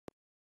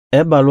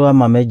Ebalua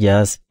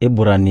mamejas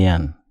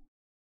IBURANIAN.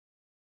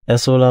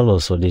 Esola lo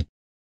sodit.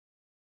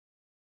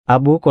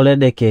 Abu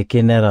kolede ke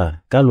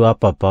kinera kalua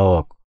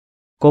papawok.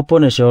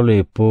 Kopone sholo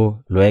ipu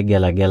lue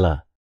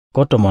gela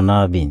koto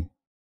monabin.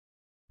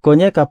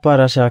 Konye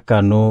kaparasha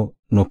kanu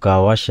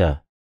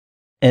nukawasha.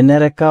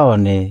 Enere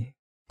kaoni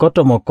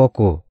koto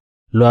mokoku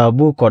lo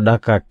abu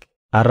kodakak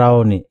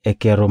araoni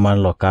ekeruman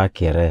loka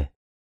kere.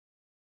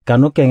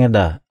 Kanu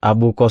kengeda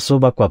abu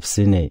kosuba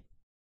kwapsine.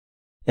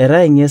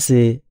 Era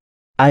ingesi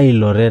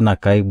ailore na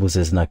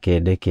kaibuses na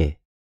kedeke.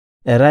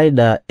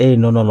 Eraida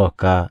nono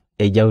loka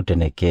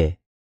ejauteneke.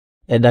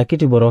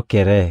 Edakiti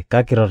borokere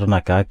kakiroto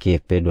na kaki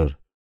pedur.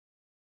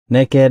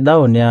 Neke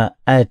daunia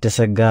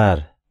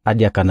aetesegar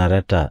adia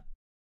kanareta.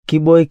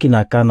 Kiboi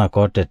kinakana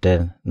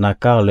koteten na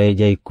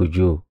kaoleja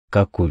ikuju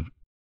kakuj.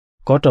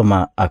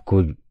 Kotoma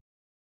akuj.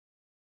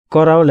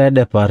 Korau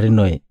lede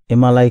parinoi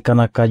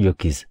imalaikana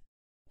kajokis.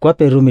 Kwa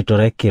perumi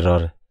tore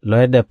kiror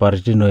loede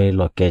paritinoi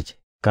lokech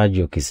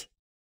kajokis.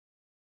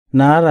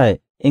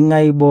 Naarai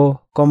ingaibo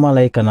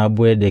komalaikana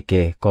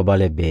buedeke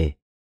kobalebe.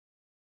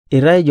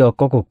 Iraijo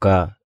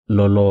kokuka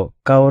lolo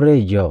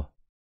kaurejo.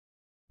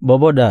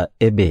 Boboda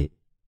ebe.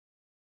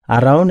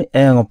 Araun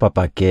engo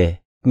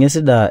papake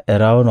ngesida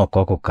eraun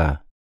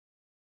kokuka.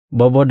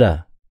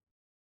 Boboda.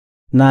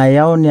 Na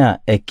yaunia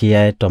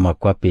ekiae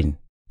tomakwapin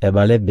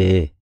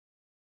ebalebe.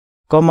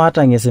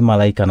 Komata ngesi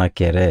malaikana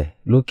kere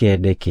luke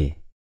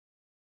deke.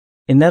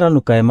 Inera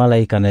nukai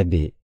malaikana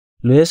be.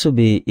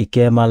 Luesubi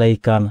ike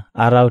malaikan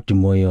arau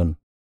timoyon.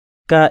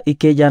 Ka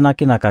ike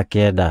janaki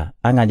nakakeda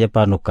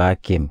angajepa nuka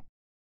akim.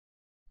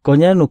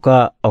 Konye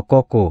nuka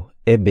okoko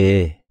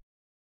ebe.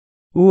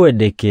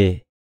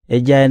 Uwedeke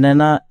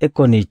ejaenena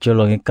ekoni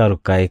cholongi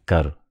karuka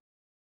ekaru.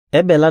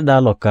 Ebela da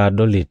loka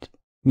dolit.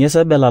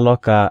 Nyese bela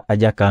loka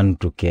ajakan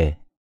tuke.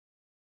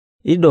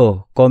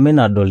 Ido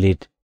komina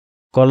dolit.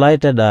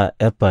 Kolaite da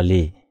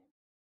epali.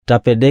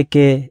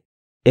 Tapedeke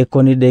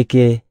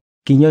ekonideke.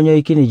 Kinyonyo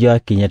ikini joa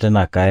kinyete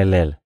na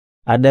kaelel.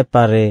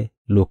 Adepare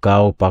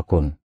lukao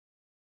pakun.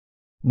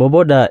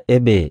 Boboda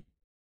ebe.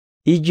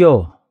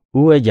 Ijo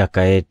uwe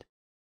jakaet.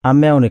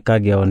 Ameoni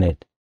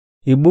kageonet.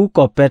 Ibu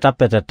kopeta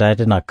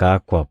petetaete na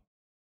kaakwap.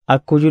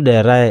 Akuju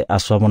derae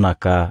aswamu na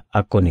ka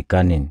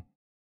akonikanin.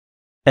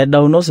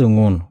 Edaunosi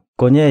ngun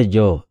konye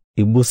ejo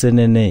ibu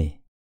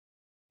senene.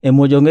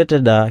 Emojongete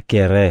da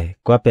kere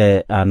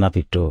kwape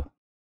anapito.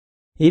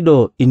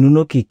 Ido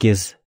inuno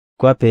kikis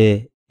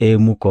kwape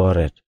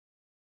mukoret.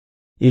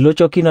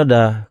 Ilocho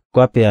kinoda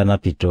kwape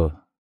anapito.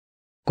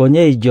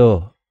 Konye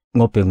ijo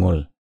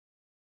ngopengul.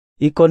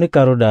 Ikoni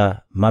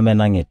karuda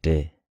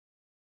mamenangete.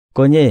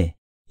 Konye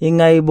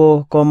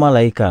ingaibo ko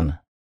malaikan.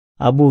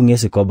 Abu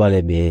ngesi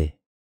kobalebe.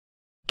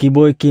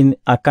 Kiboikin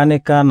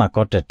akaneka na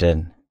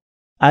koteten.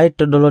 Ai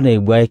todolone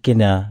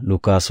ibuaikina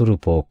luka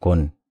surupo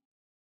okon.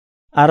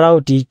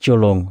 Arauti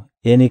cholong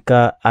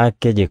yenika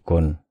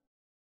akejekon.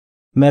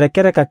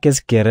 Merekere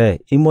kakeskere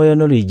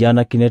imoyonolu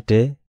ijana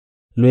kinete.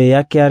 Lue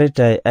yake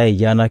arita ai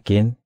jana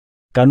kin.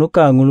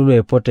 Kanuka angululu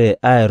epote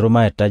ai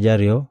roma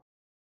etajario.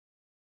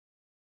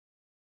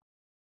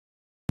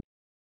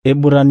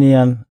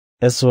 IBURANIAN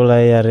esola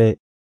yare.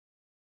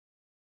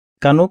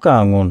 Kanuka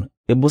angun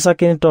ibusa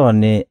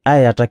kinitone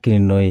ai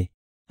atakininoi.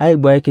 Ai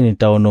buai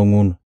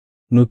kinitaonongun.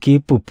 Nuki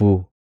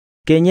pupu.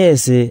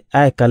 Kenyesi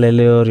ai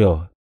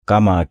kaleleorio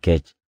kama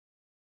akech.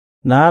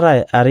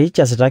 Naarai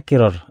aricha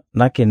sitakiror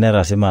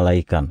nakinera si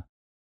malaikan.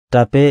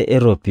 Tape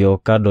eropio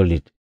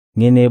kadolit.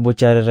 Ngine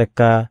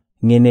bucharereka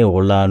ngine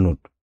ulanut.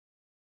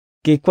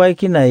 Kikwai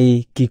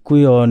kinai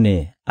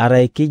kikuyone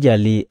arai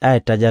kijali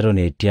ai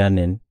tajarone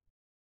etianen.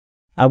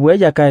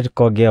 Abueja kait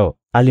kogeo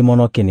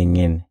alimono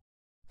kiningin.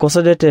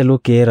 Kosodete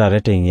luke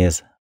rarete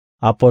nges.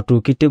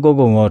 Apotu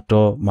kitigogo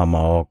ngoto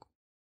mamaok.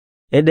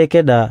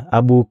 Edekeda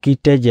abu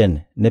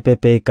kitejen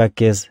nepepe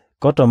kakes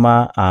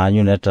kotoma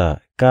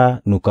aanyuneta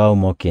ka nuka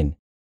umokin.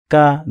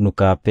 Ka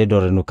nuka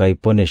pedore nuka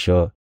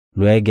iponesho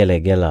lue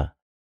gelegela.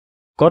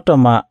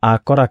 Kotoma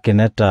akora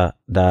kineta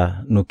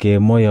da nuke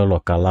moyo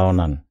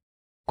lokalaonan.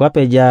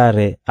 Kwape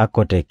jare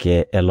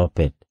akoteke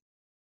elopet.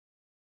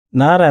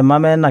 Nara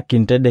mame na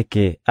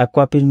kintedeke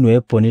akwapin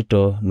nue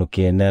ponito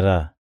nuke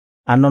nera.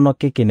 Anono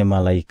kikine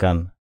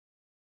malaikan.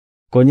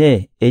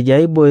 Konye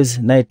ejaibois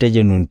na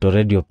iteje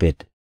nuntoredio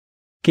pet.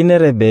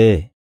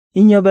 Kinerebe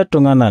inyobe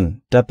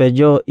tunganan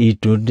tapejo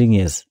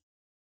itundinges.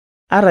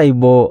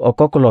 Araibo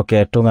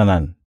okokuloke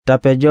tunganan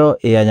tapejo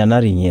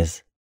ianyanari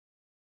nges.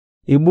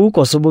 Ibu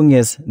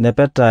kosubunges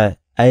nepeta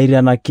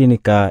airiana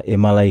kinika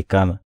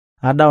imalaikan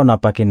adao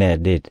napakine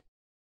edit.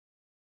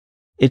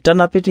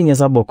 Itana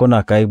pitingesa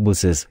bokona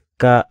kaibuses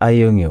ka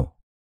ayongyo.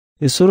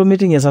 Isuru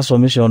mitingesa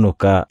somishonu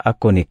ka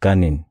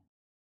akonikanin.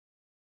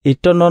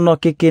 Itonono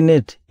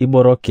kikinit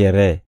iboro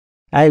kere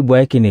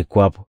aibuai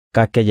kinikwap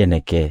ka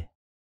kejeneke.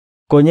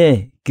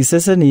 Konye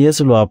kisese ni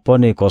Yesu lo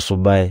aponi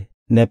kosubai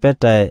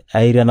nepeta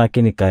airiana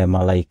kinika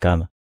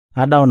imalaikan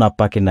adao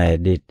napakina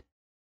edit.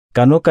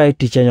 Kanuka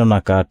itichenyo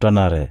na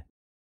katonare.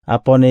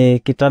 Apone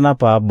kitana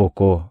pa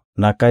boko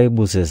na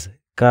kaibuses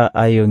ka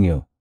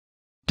ayongyo.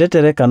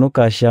 Tetere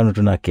kanuka shianu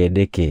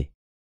tunakedeke.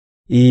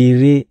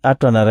 iri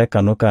atwanare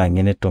kanuka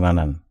ngine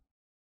tunganan.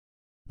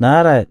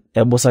 Nara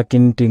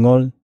ebusakin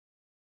tingol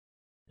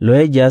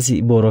loe jasi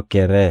iboro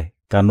kere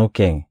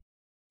kanukeng.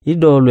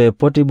 Ido loe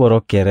poti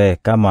boro kere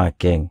kama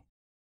keng.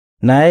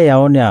 Nae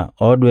yaonya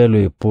odwe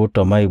loe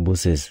puto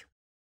maibusis.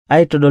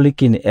 Ai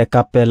todolikin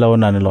ekapela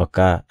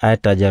onaniloka ai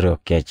tajario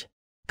kech.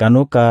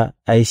 Kanuka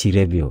ai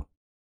sirebio.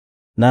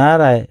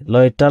 Nara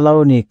loe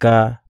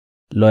talaunika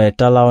loe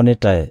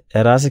talaunitae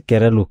erasi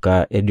kere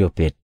luka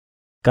ediopet.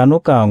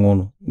 Kanuka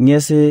angun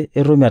ngesi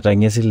irumyata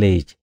ngesi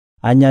leich.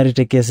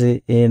 Anyarite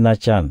kesi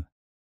nachan.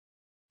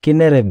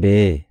 Kinere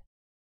be.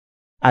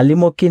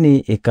 Alimo kini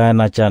ika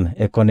nachan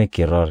ekone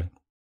kiror.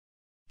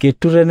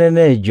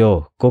 Kiturenene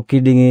jo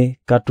kokidingi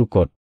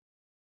katukot.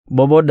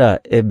 Boboda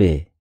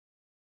ebe.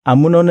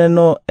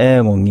 Amunoneno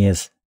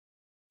ngong'es.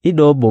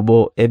 Ido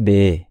bobo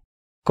ebe.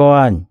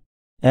 Koany.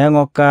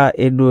 Ka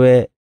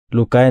edwe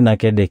lukae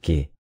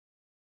nakedeki.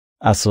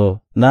 Aso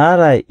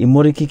nara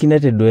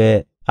imorikikinete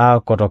dwe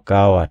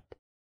kotokawat.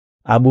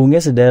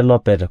 Abung'es de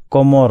lopet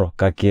komoro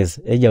kakis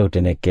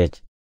ejautene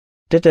kech.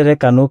 Tetere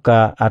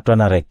kanuka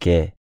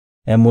atwanareke.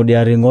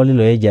 Emudiari ngoli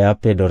lo eja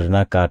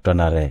apedorina ka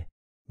atwanare.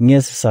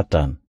 Ng'es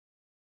Satan.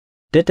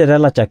 Tetere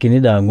la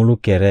chakinida ngulu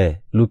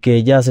kere. Luke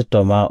eja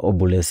sitoma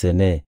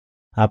obulesene.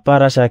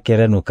 Aparasha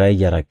kere nuka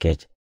ijara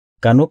kech.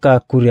 Kanuka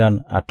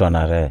kurian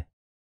atwanare.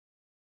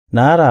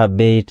 Nara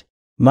beit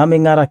mami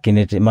ngara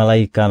kiniti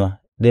malaikana.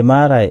 De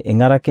mara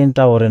ingara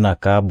kinta orena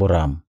ka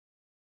buram.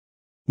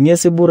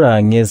 Ng'es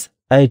bura ng'es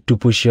ai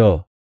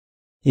tupusho.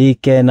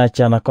 Ike na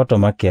chana koto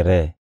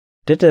makere.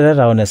 Tetere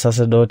raone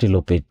sacerdoti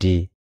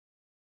lopeti.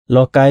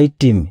 Loka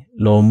itim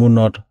lo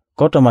munot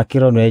koto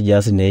makiro nwe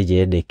jasi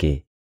neje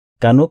edeke.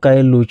 Kanuka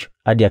iluch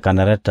adia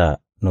kanareta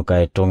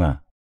nuka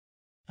etunga.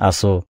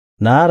 Aso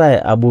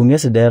nara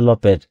abung'es de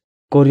lopet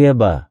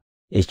korieba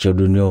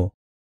echodunyo.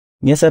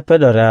 Ng'ese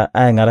pedora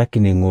ai ngara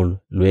kiningul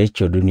lo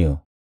echodunyo.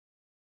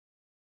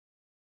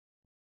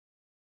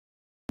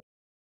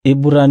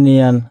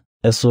 IBURANIAN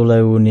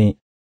esulaiuni.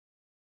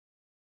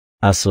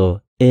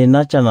 Aso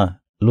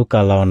nachana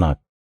luka launak.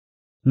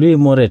 Lui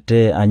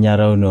morete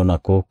anyara uniona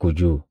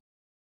kuju.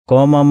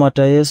 Koma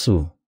mata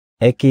Yesu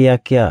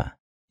ekiyakia.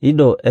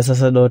 Ido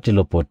esaserdoti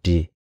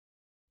lopoti.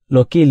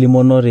 Loki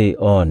limonori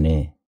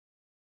one.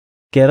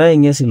 Kera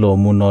ingesi lo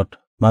munot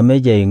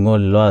mameja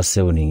ingoli lo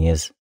aseuni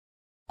ngesi.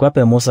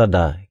 Kwape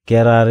musada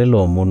kerari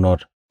lo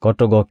munot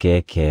kotogo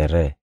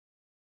kere.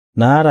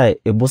 Nara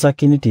ibusa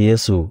kiniti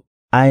Yesu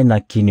ai na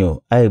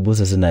kinyo ai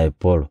busa sina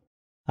epolo.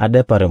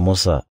 Adepare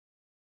musa.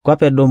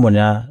 Kwape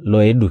domonya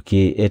lo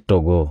eduki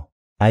etogo.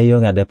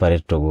 Ayong adepare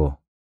togo.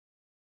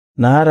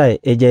 Nara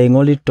eja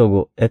ingoli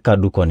togo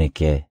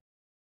ekadukonike.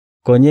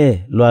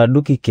 Konye lo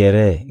aduki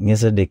kere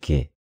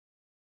ngesedeke.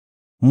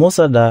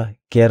 Musada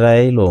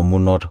kerai lo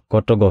munot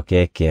kotogo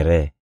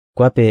kere.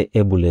 Kwape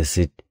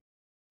ebulesit.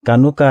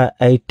 Kanuka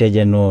ai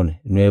tejenon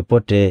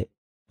nuepote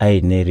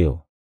ai nerio.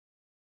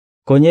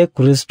 Konye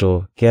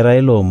Kristo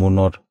kerai lo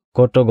munot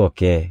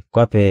kotogoke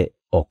kwape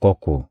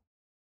okoku.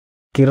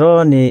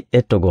 Kironi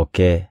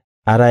etogoke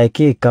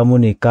araiki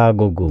kamuni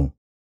kagogu.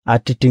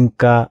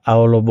 Atitinka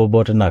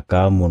aolobobote na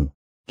kamun.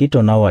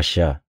 Kito na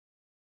washa.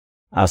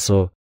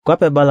 Aso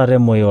kwape balare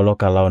moyolo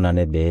kalauna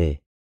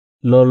nebe.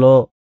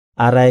 Lolo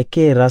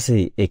araiki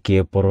rasi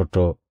eke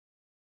poroto.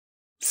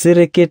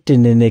 Sirikiti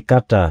nini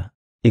kata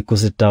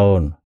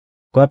ikusitaon.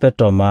 Kwape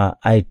toma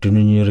ai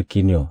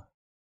tununyurikinyo.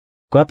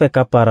 Kwape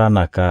kapara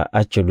naka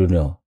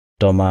achodunyo.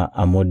 Toma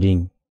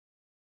amoding.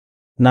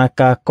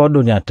 Naka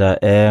kodunyata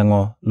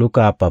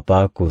luka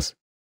apapakus.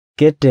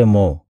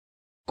 Ketemo.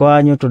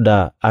 Kwa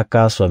nyutuda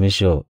aka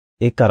swamisho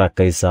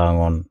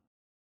ikarakaisa.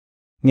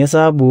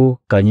 Ngesabu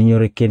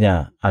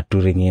kanyunyurikinya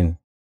aturingin.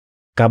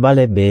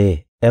 Kabale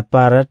be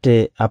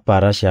eparate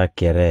aparasha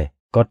kere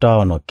kota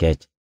ono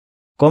kech.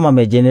 Koma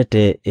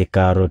mejenete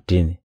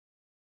ikarotin.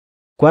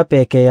 Kwa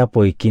peke ya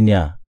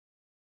poikinya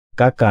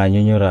kaka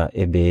nyunyura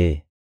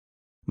ebe.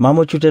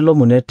 Mamu chutelo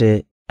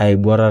munete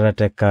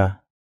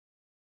aibuararateka.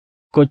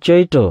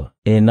 Kochoito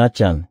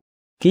nachan.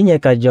 Kinye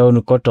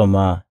kajaunu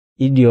kotoma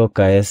idio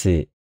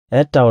kaesi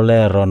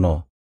etaule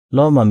rono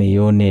lo mami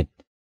yunit.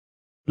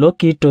 Lo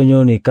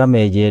kitonyoni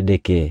kameje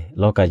deke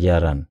lo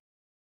kajaran.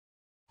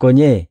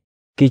 Konye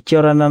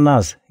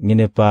kichorananas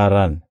ngine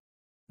paran.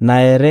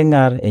 Na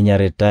erengar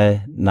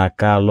enyaritae na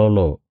ka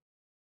lolo.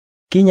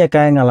 Kinye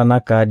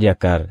kaengalanaka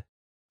diakar.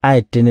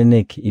 Ai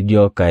tenenek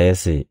idio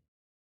kaesi.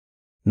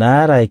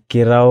 Na arai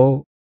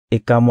kirao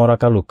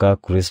ikamoraka luka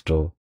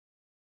Kristo.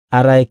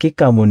 Arai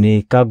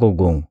kikamuni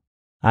kagogong.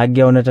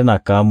 Agyaonete na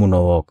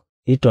kamunowok.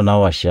 Ito na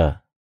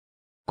washa.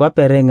 Kwa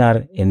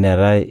perengar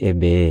inerai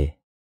ebe.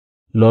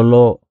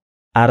 Lolo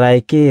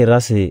arai ki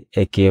rasi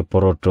eke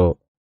poroto.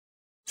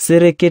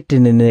 Sirikiti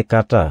nene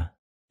kata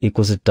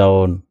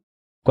ikusitaon.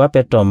 Kwa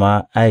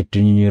petoma ai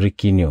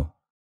tunyurikinyo.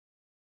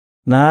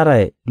 Na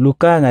arai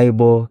luka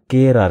ngaibo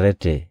ki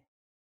rarete.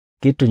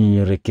 Kitu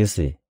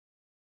nyurikisi.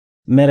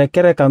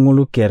 Merekere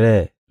kangulu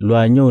kere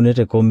luanyo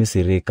unete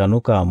komisiri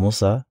kanuka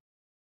amusa.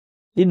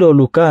 Ido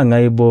luka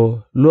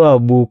ngaibo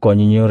luabu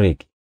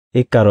konyurik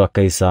ikarwa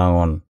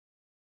kaisangon.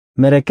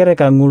 merekere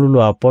ka ngulu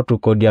lu apotu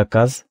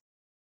kodiakas,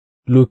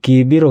 lu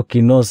kibiro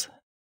kinos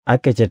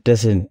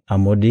akechetesin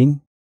amoding,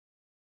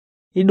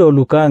 ido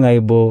luka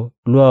ngaibo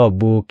lu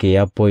abu ke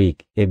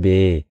yapoik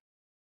ebe.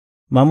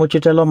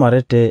 Mamuchutelo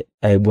marete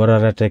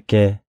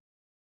aiborareteke,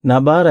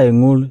 na bara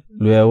ingul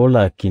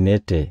lueula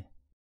kinete.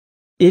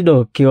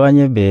 Ido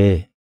kiwanye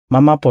be,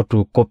 mama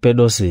potu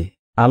kopedosi,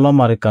 alo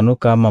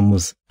marikanuka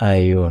mamus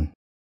ayon.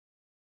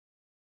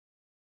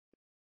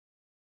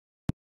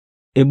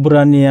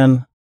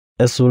 IBURANIAN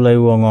esulai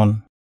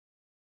wongon.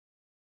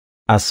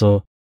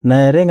 Aso,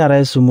 na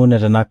erengarai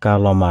sumunete na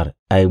kalomar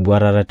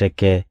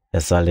aiborareteke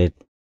esalit.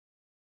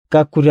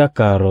 Kakuria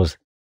karos,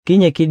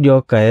 kinye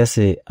kidio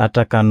kaese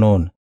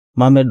atakanon,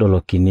 mame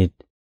dolo kinit.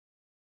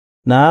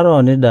 Na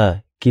aro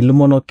nida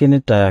kilimono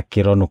kinita ya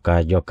kironu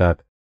ka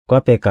jokak,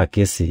 kwape ka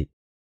kesi.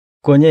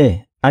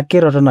 Konye,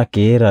 akiroto na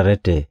kiira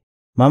rete,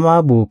 mama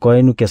abu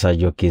koinu kesa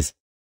jokis,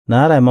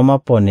 na ara mama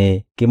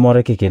pone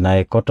kimore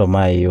kikinae koto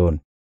yon,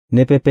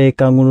 nepepe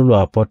ikangululu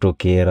apoto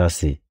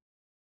kiirasi.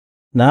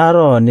 Na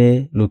aro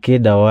ni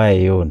lukida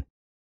wae yon,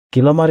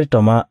 kilomari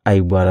toma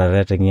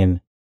aibuararete ngin,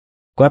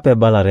 kwape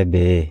balare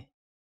bee.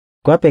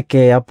 Kwape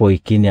ke apo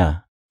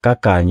ikinya,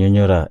 kaka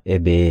nyonyora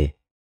ebe.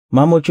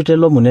 Mamu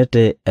chutelo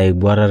munete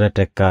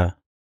aibuararete ka.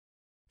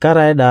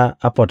 Karaeda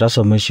apota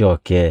somisho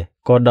ke,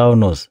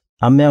 kodaunos,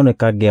 ameone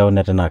ka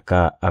geonete na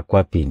ka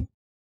akwapin.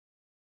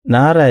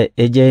 Na ara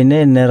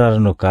ejeine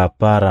nerarnuka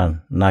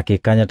paran na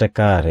kikanyate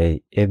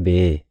kare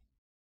ebe.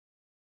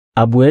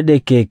 Abuede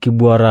ke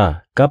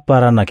kibuara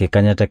kapara na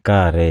kikanyate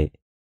kare,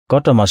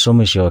 koto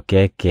masomisho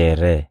ke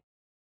kere.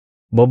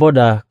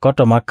 Boboda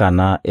koto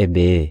makana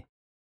ebe.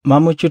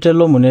 Mamu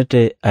chutelo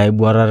munete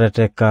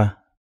aibuararete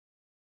ka.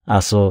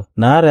 Aso,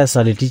 na ara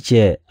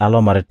salitiche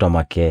alo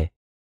maritomake.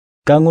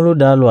 Kangulu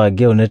dalu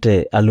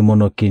ageonete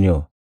alumono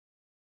kinyo.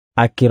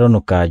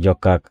 Akironuka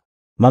jokak,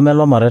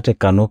 mamelo marete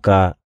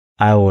kanuka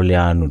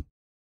aolianut.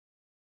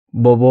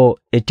 Bobo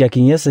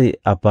etiakinyesi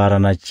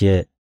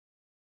aparanache.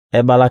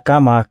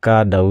 Ebalakama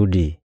ka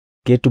Daudi,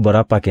 ketu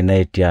barapa kina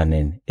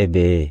etianen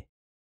ebe.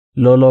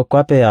 Lolo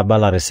kwape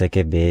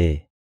abalareseke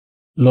be.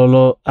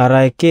 Lolo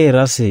araike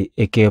rasi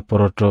eke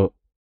poroto.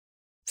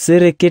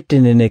 Sere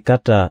ketenene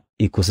kata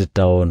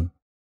ikusitaon.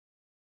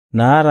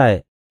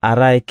 Na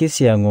araike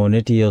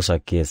siangoneti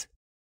yosakes.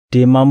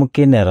 Timamu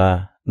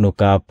kinera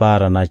nuka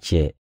apara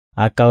nache.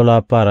 Akaula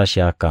apara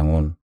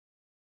shakangun.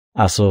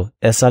 Aso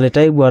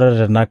esalita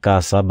ibuarare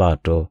naka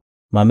sabato.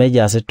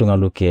 Mameja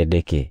asitungaluke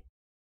deke.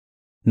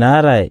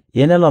 Na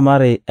yenelo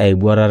mari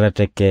aibuarare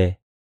teke.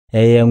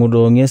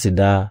 Eyengudo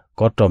sida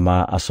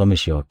kotoma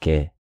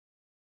asomishoke.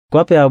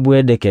 Kwape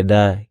abuede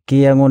keda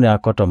kiyangune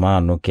akotoma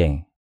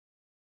anukeng.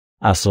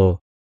 Aso,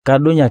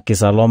 kadunya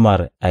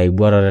kisalomar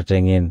aibuarare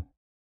tengin.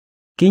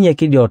 Kinye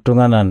kidio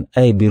tunganan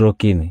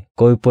aibirokin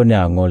koipone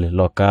angoli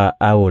loka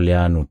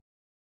aulianut.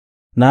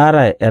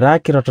 Na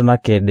erakirotona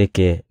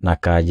kedeke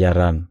naka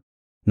ajaran.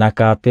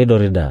 Naka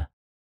pedorida.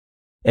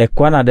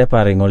 Ekwana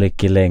depari ngoli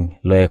kileng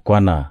lo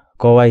ekwana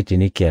kowa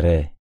itini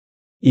kere.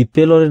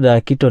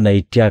 Ipelorida kito na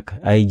itiak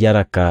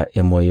aijaraka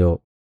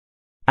emoyo.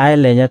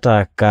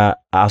 Ailenyata ka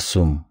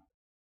asum.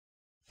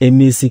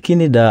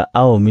 Emisikini da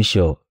ao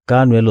misho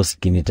ka nuelo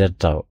sikini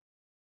tetao.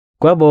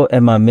 Kwabo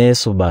emame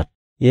subat,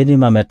 yeni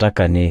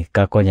mametakani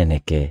ka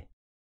konyeneke.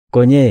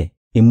 Konye,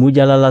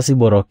 imujalalasi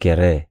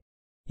borokere.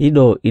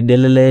 Ido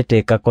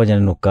idelelete ka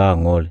konyenuka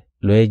angol,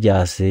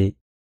 loejasi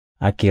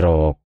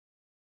akirowok.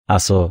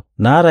 Aso,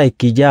 nara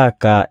ikija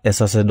ka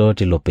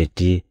esasedoti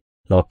lopeti,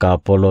 loka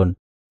Apolon,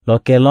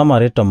 loke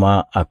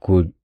lomaritoma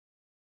akud.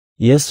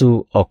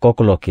 Yesu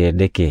okokloke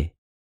deke.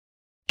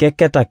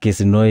 Keketa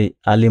kisinoi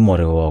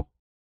alimorewok.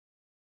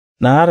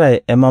 Na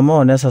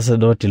emamo ne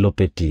sasedoti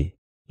lopeti,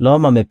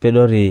 loma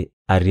mepedori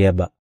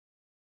arieba.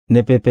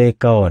 Nepepe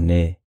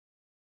kaone.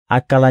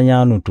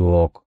 Akalanyanu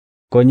tuok.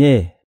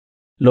 Konye,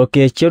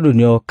 loke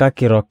chedunyo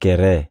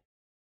kakirokere.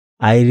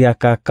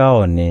 Airiaka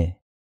kaone,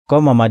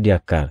 koma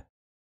madiakar.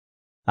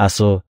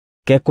 Aso,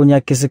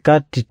 kekunya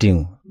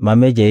kisikatiting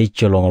mameje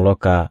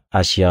icholongoloka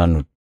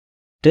ashianut.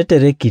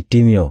 Tetere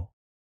kitimyo,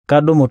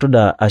 kadu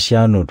mutuda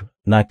ashianut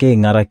na ke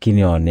ngara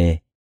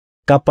kinione,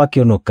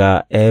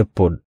 kapakyonuka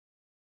epod.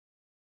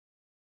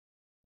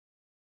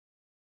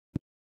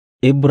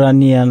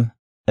 IBURANIAN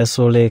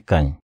esole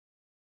kany.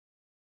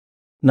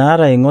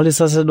 Na ingoli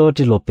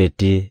sasedoti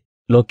lopeti,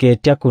 loke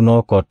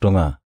tiakuno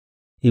kotunga.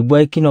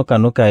 Ibwa ikino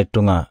kanuka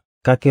etunga,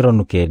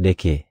 kakironuke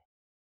deke.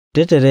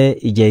 Tetere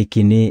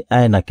ijaikini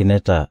aina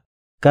kineta,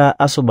 ka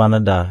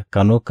asubanada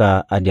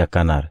kanuka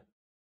adiakanar.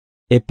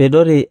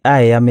 Epedori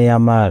ayame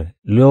yamar,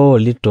 lio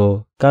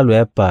lito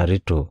kaluepa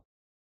rito.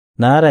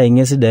 Na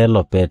ingesi de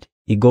lopet,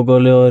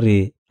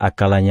 igogoleori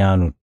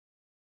akalanyanut.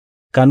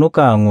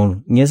 Kanuka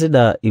angun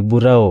ngesida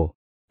iburao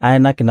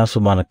aina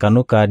kinasuban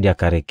kanuka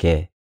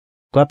diakarike.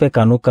 Kwape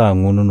kanuka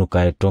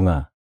angununuka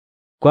etunga.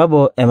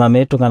 Kwabo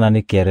emametunga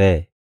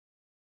nanikere.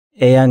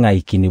 Eyanga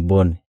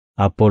ikinibon,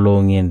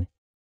 apolongin.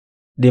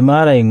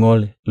 Dimara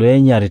ingol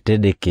loenyarite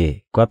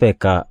deke kwape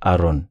ka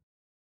Aron.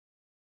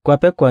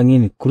 Kwape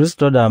kwangin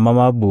Kristo da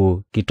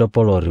mamabu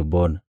kitopolo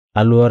ribon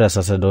aluore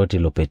sacerdoti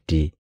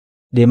lopeti.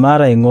 Di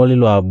mara ingoli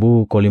lo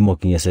abu kolimo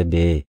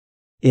kinyesebe.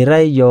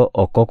 Irai jo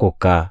okoko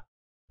ka.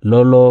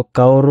 Lolo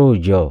kaoru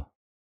jo.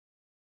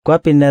 Kwa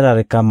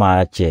pinera kama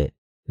ache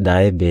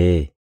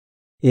daebe.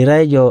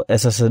 Irai jo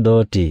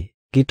sacerdoti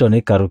kito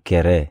ni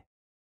karukere.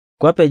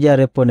 Kwa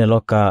pejare pone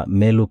loka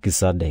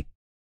Melkisedek.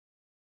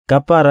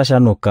 Kapara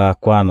shanuka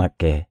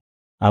kwanake.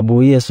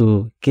 Abu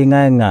Yesu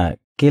kingaenga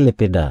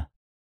kilipida.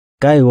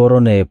 Kai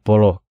worone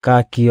polo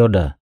ka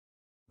kioda.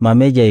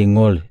 Mameja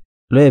ingol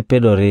loe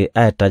pedori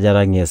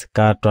tajaranges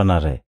ka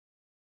tonare.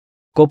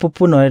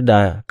 Kopupuno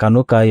eda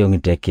kanuka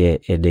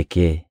yongiteke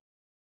edeke.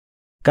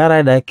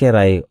 Karaida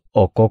kerai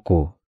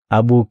okoku.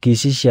 Abu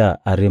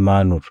kisisha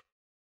arimanur.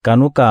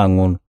 Kanuka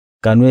angun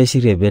kanwe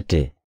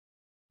sirebete.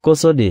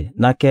 Kosodi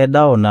na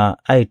kedao na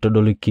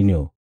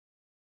todolikinyo.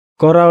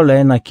 Korao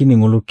le na kini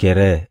ngulu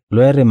kere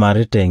loe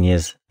marite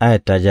nges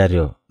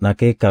tajario na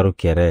ke karu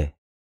kere.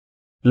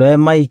 Loe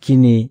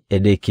maikini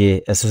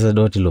edeke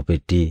sacerdoti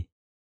lopeti.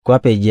 Kwa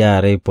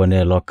pejare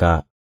pone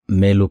loka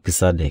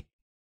Melkisedek.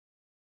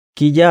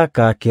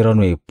 Kijaka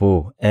kironwe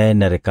ipu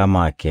nere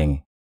kama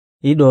akeng.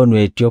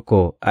 Idonwe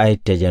tioko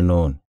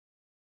tejanon.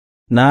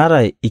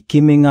 Nara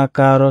ikiminga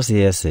karo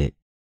siese.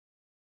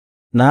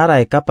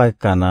 Nara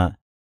ikapakana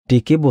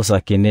tikibusa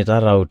kineta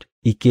raut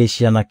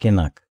ikeshana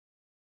kinak.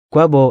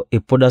 Kwabo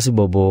ipodasi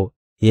bobo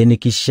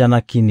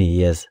yenikishana kini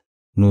yes.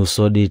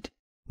 Nusodit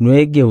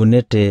nuege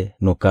unete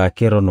nuka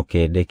kero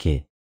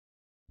nukedeke.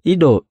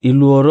 Ido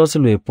iluoros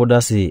lue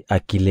podasi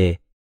akile.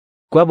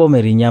 Kwabo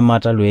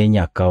merinyamata lue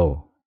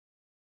nyakao.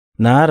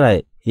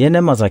 Naara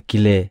yene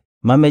mazakile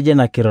mameje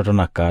na kiroto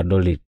na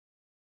kadolit.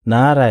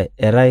 Naara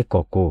erai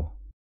koko.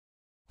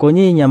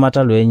 Konyi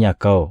nyamata lue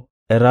nyakao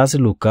erasi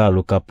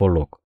luka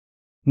polok.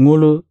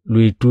 Ngulu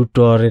lui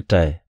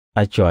tutoritae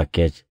acho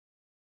akech.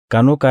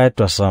 Kanuka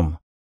etwasam.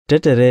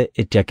 Tetere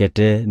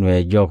etiakete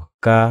nue jok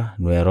ka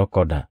nue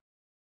rokoda.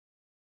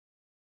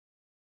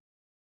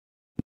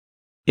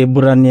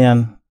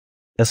 IBURANIAN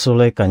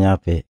esule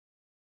kanyape.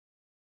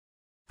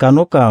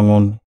 Kanuka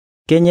angun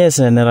kenye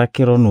senera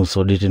kiro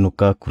nusoditi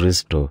nuka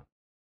Kristo.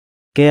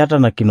 Keata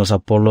na kinosa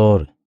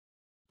polor.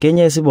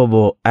 Kenye si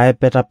bobo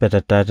peta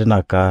tate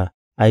naka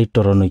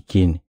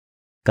toronukin.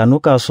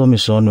 Kanuka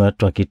somisonu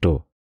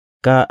etwakito.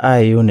 Ka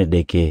yune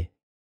deke.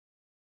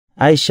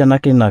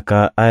 Shanaki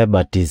naka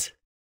batiz.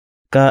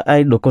 Ka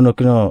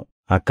dokonokino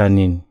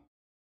akanin.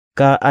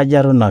 Ka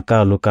ajaru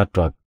naka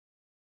lukatwak.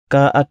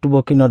 Ka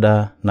atubokino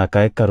da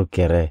naka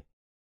karukere.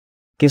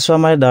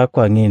 Kiswamai da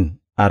kwangin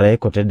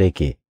kote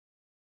deke.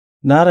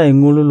 Nara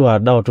ingululu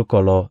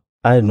otukolo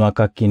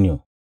nuaka kinyo.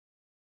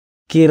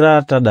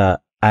 Kira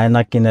tada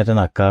nakinete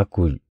naka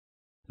kul.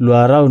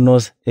 Luara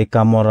unos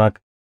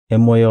kamorak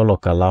emoyolo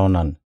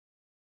kalaunan.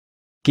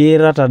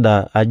 Kira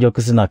tada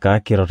ajokisi naka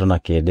kiroto na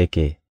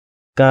kedeke.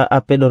 Ka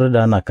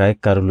apedoreda naka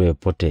karulu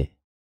epote.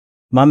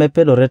 Mame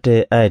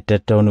pedorete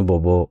tetonu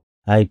bobo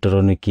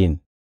toronikin.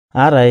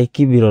 Ara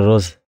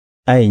kibiroros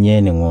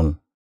nyeni ngun.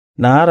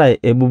 Na ara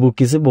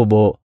ebubukisi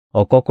bobo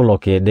okokulo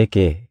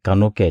kedeke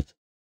kanukech.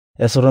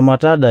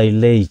 Esoromatada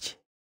ileich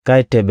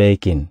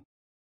tebekin.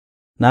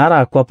 Na ara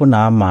akwapu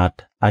na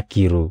amat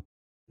akiru.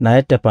 Na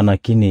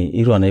etepanakini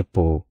irwane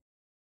po.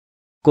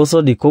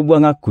 Koso di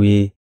kobwanga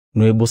kui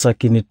nuebusa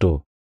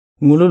kinito.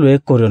 Ngululu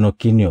ekoryono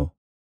kinyo.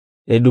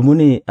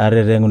 Edumuni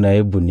arerengu na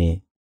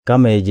ebuni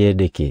kama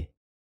edeke.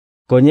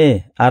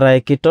 Konye ara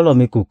kitolo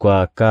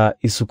mikukwa ka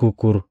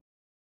isukukur.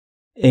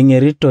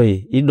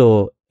 Engeritoi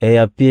ido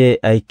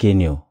apie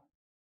kenyo.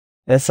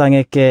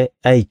 Esangeke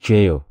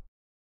chweyo.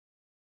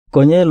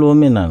 Konye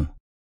luominan.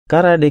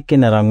 Kara deke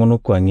nerangunu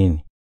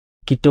kwangini.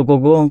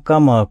 Kitogogon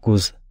kama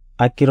akus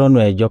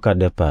akironwe joka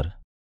depar.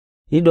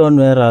 Ido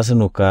nwe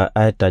rasinuka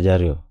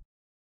tajario.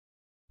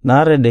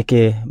 Nare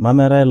deke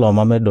mamera lo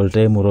mame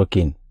dolte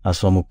murokin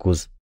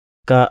aswamukus.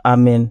 Ka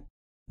amin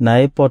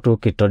na potu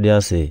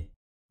kitodiase.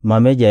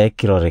 Mameja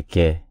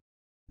kiroreke.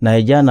 Na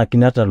ijana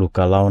kinata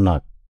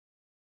lukalaunak.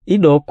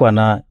 Ido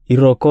kwana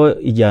iroko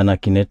ijana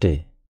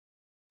kinete.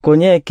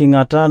 Konye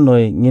kingata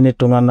noi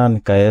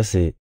nginitunganan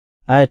kaese.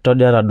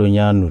 Todiara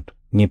dunyanut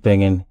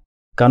ngipengen.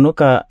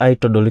 Kanuka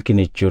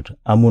todolikini chut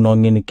amuno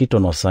ngini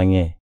kitono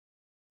sange.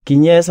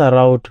 Kinye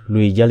saraut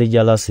lui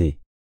jalijalasi.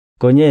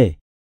 Konye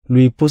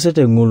lui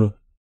pusete ngulu.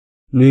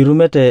 Lui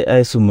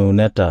rumete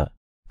sumuuneta.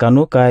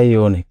 Kanuka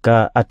yon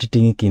ka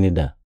atitingi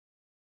kinida.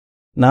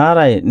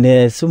 Naara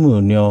ne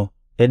sumunyo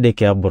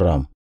edeke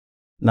Abraham.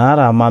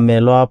 Naara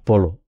mamelo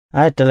Apolo.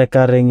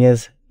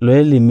 Telekarenges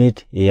loe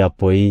limit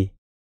yapoi.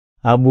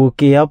 Abu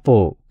ki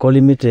yapo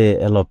kolimite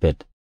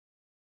elopet.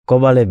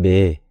 Kobale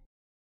be.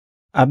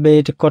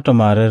 Abeit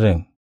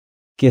kotomarereng.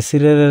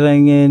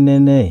 Kesirerenge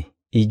nene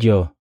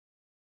ijo.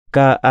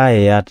 Ka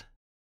ayat.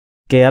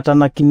 Keata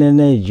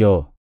nakinene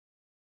ijo.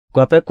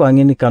 Kwape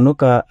kwangini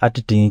kanuka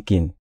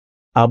atitingikin.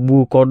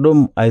 Abu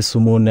kodum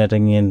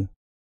sumunetengin.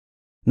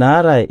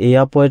 Naara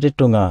yapo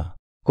etitunga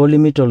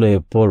kolimitolo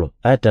epolo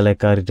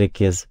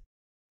telekaritekes.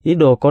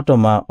 Ido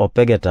kotoma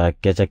opegeta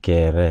kecha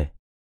kere.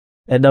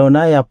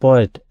 Edauna ya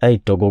poet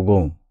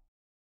togogong.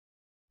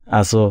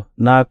 Aso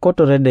na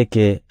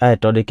kotoredeke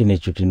aetodeki ne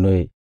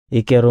chutinoi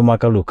ikeru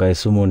makaluka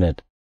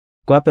isumunet.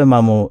 Kwape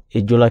mamu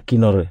ijula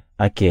kinore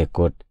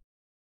akiekot.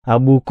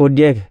 Abu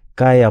kodiek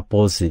kaya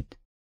polsit.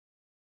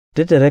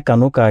 Tetere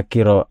kanuka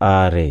akiro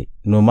aare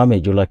numam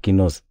ijula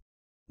kinos.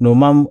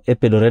 Numam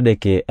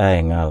epedoredeke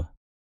aengal.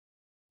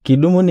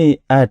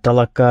 Kidumuni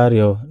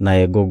aetalakario na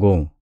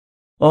egogong.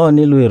 O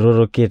nilu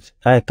irorokit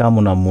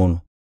aekamuna mun.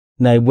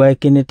 Na ibuai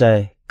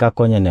kinitai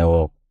kakonye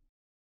newok.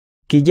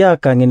 Kija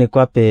kangini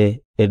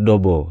kwape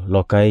edobo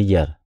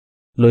lokaijar.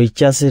 Lo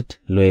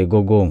ichasit lo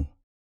egogong.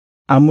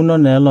 Amuno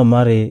nelo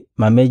mari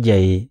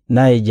mamejai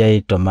na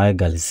ijai tomai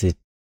galisit.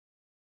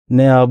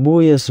 Ne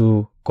abu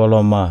Yesu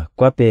koloma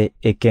kwape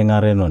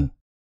ekengarenon.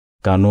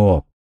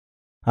 Kanuok.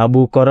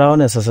 Abu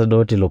koraone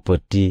saserdoti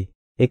lopoti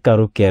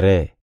ikaru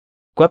kere.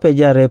 Kwape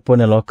jare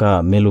pone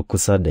loka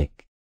Melkisedek.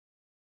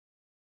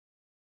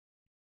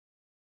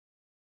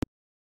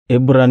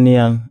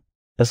 IBURANIAN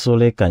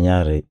esole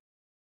kanyare.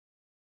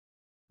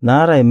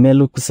 Nara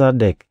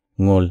Melkisedek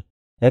ngol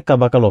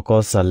ekabaka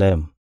loko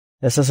Salem.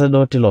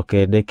 Saserdoti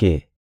loke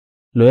deke.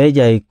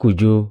 Loeja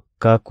ikuju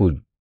kakuj.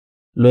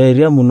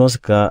 Loeria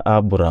munoska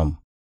Abraham.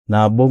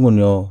 Na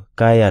abongunyo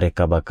kayare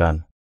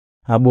kabakan.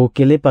 Abu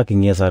kilipa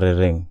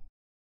kingesarereng.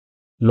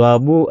 Lo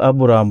abu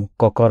Abraham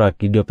kokora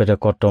kidiopete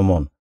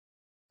kotomon.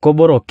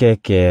 Koboro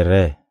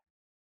kere.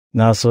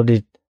 Na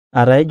sodit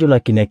araijula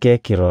kineke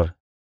kiror.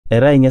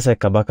 Era ingesa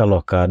kabaka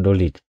loka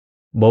dolit.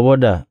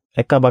 Boboda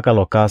ekabaka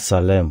loka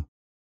Salem.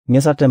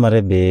 Ngesa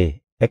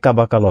temarebe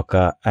ekabaka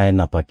loka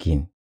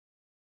aenapakin.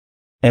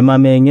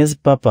 Emame nges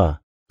papa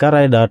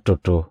karaida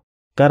toto.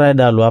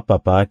 Karaida lua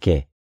papa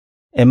ake.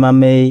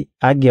 Emame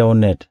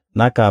agyaonet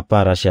naka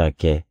aparasha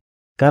ake.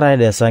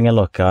 Karaida sange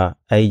loka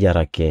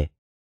aijarake.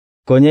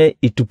 Konye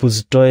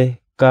itupuzitoy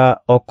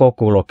ka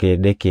okoku loke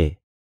deke.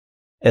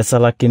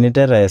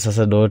 Esalakinitera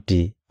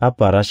saserdoti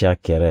aparasha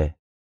kere.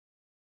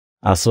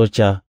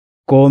 Asocha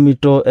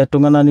komito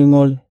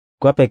etungananingol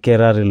kwape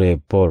kerari lo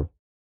epol.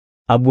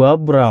 Abu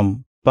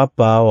Abraham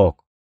papa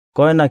awok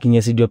koena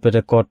kingesidio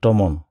pete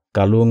kotomon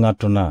kalunga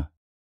tuna.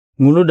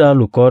 Nguluda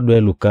lukodwe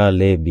luka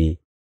lebi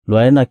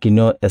luaena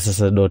kinyo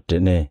saserdoti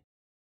ne.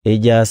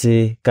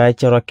 Ejasi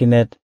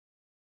kaicharakinet.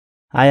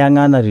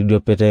 Ayangana ridio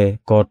pete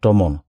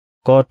kotomon.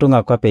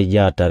 Kotunga kwape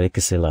jatare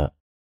kisila.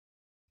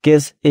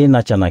 Kes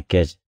inachana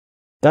kech.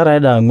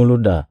 Karaida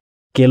nguluda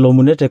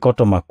kelomunete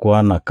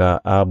kotomakwana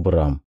ka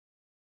Abraham.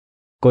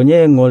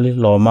 Konye ngoli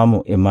lo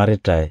mamu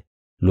imaritai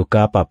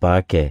luka papa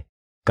ake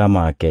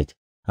kama akech.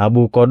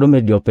 Abu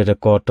kodume diopete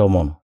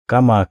kotomon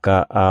kama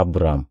ka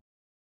Abraham.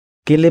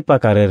 Kilipa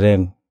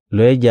karereng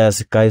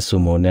loejas kai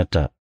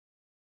sumoneta.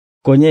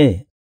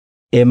 Konye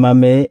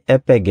emame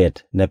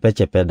epeget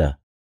nepechepeda.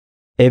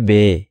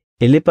 Ebe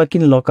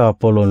ilipakin loka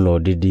apolon lo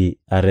didi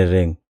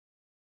arereng.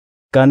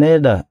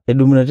 Kaneda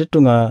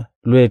edumunetetunga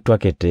lue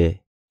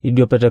twakete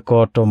idiopete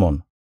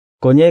kotomon.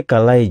 Konye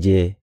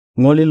kalaije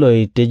ngoli lo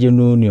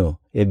itejenunio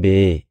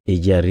ebe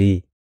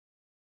ejari.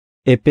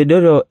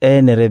 Epedorio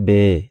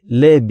enerebe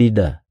le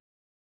bida.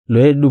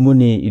 Loe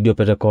dumuni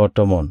idiopete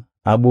kotomon.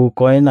 Abu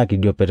koena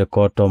kidiopete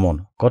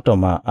kotomon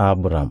kotoma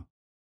Abraham.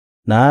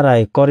 Na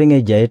arai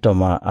koringe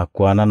jaitoma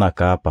akwana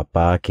naka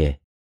papa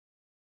ake.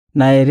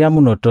 Na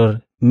eriamu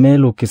notor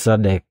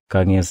Melkisedek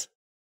kanges.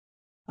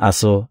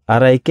 Aso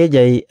arai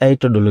kejai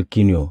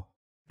aitodolokinio.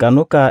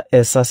 Kanuka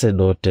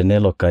saserdoti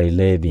nelo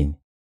kailebin.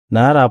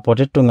 Na ara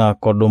potetunga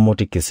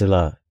kodomoti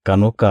kisila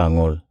kanuka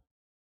angol.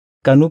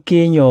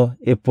 Kanukinyo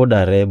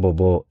epodare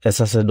bobo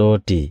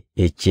saserdoti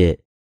eche.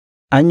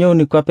 Anyo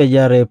ni kwape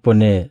jare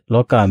pone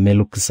loka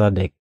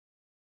Melkisedek.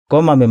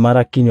 Koma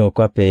memara kinyo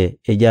kwape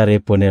ejare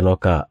pone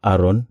loka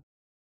Aaron.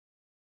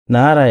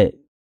 Na ara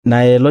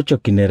na elocho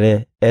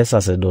kinere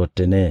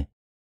saserdoti ne.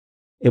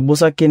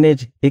 Ebusa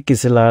kinit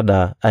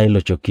ikisilada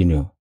ailocho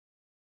kinyo.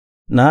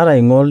 Na ara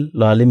ingol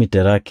lo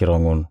alimitera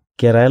kirongun.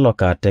 Kera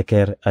loka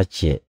teker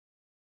achie.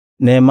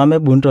 Ne mame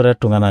buntore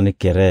tunganani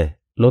kere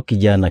lo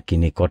kijana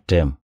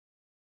kinikotem.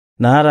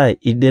 Na ara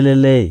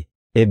idelele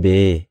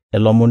ebe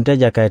elomunte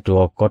jakaitu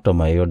okoto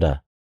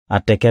mayoda.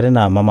 Atekere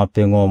na mama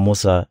pengo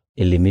Musa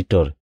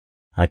elimitor.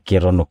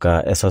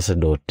 Akironuka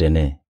saserdoti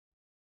ne.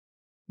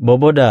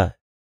 Boboda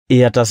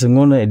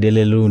iatasingono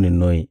edeleluni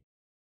noi.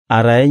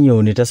 Ara enyo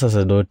unita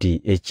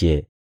saserdoti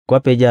echie.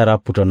 Kwape jara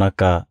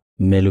putonaka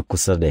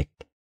Melkisedek.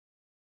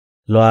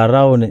 Lo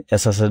araun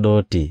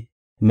saserdoti.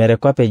 Mere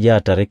kwape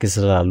jata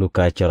rekisira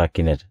luka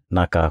chorakinet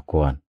naka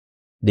akuan.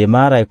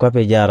 Demara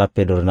kwape jara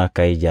pedor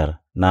naka ijar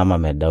nama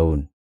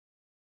medaun.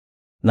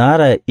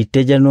 Nara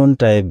itejanun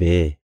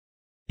taebe.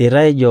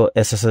 Iraijo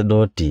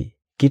saserdoti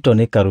kito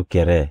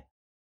nikarukere.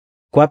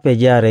 Kwape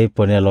jare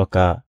ipone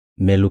loka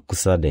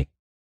Melkisedek.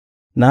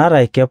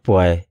 Nara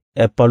ikepuai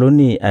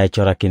epaluni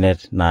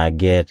chorakinet na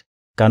aget.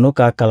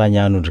 Kanuka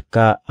kalanyanud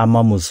ka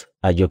amamus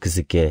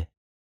ajokisike.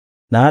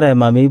 Nara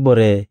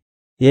mamibore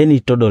yeni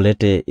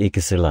todolete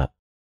ikisila.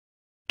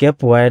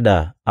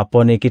 Kepuaida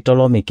apone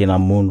kitolomi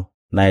kinamun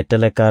na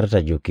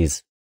etelekarta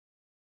jukis.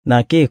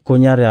 Na ki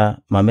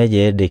kunyara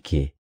mameje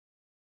edeki.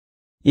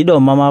 Ido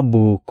mama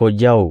bu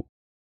kojau.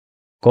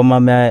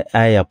 komame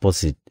ai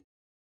aposit.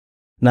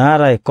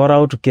 Naarai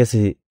korautu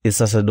kesi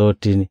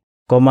isasedotin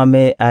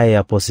komame ai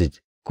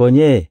aposit.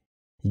 Konye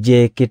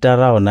je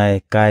kitarao nae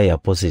kai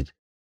aposit.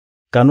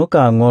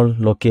 Kanuka angol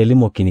lo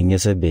kelimo kini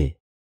ngese be.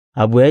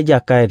 Abu eja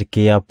kait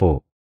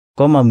kiapo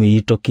komamu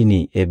ito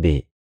kini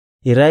ebe.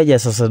 Iraja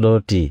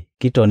saserdoti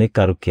kitoni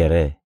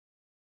karukere.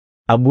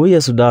 Abu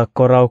Yesuda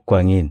korau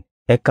kwangin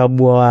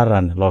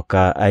ekabuaran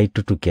loka ai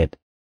tutuket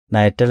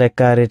na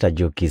etelekari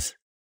tajokis.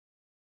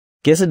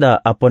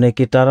 Kesida apone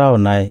kitarao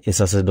nae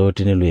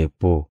isaserdoti ni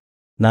luepo.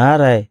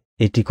 Naarai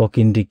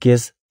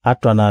itikokindikes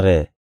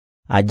atwanare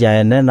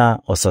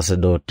ajaenena o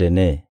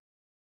saserdotene.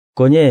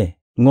 Konye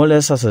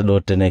ngole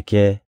saserdotene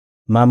ke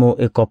mamu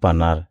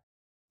ikopanar.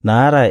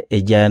 Naarai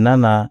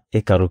ejaenana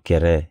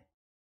ikarukere.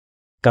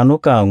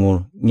 Kanuka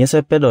angul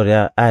ngese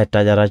pedoria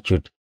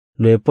aetajarachut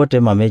luepote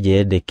mameje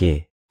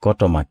edeke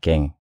koto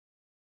makeng.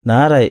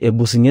 Naarai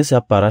ebusingese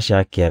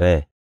aparasha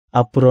kere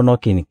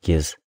apuronokin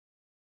kis.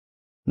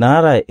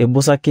 Naarai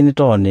ebusakini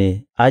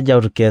toni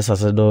ajautuke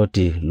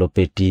saserdoti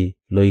lopeti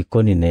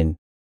loikoninen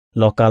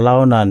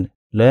lokalaunan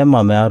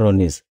loemame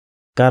aronis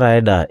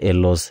karaeda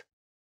elos.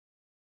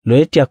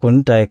 Loetia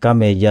kunitae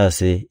kame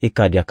jase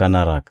ikadia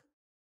kanarak.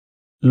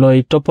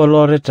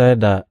 Loitopolore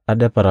taeda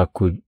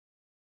adeparakuj.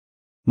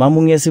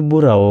 Mamungesi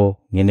burao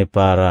ngene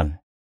paran.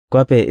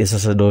 Kwape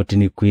isaserdoti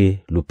ni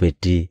kwi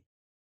lupeti.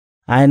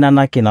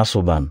 Aina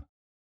kinasuban.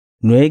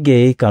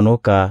 Nuege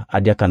kanuka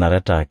adia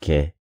kanareta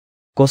ke.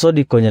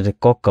 Kosodi konyete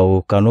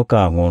kokau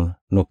kanuka angun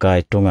nuka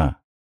itunga.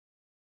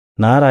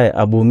 Naarai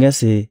abu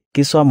ngesi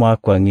kiswamu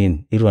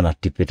akwangin irwana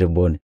tipete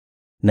boni.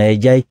 Na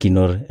ejai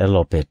kinor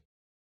elopet.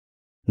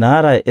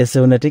 Naarai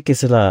eseuneti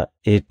kisila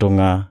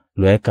itunga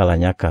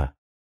luekalanyaka.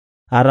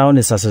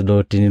 Arauni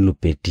saserdoti ni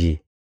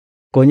lupeti.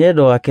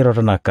 Konyedo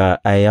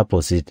akirotonaka ai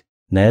aposit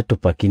na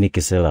etupakini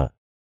kisela.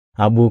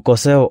 Abu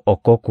koseo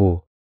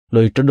okoku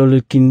lo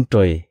itodolu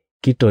kintoi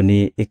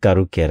kitoni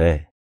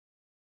ikarukere.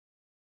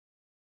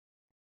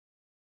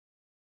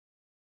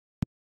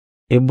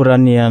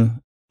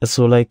 IBURANIAN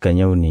esulai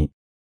kanyauni.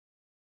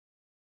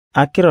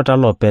 Akirota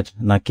lopet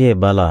na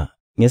bala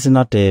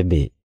ngesina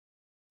tebe.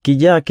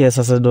 Kija ke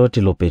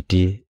saserdoti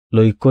lopeti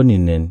lo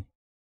ikoninen.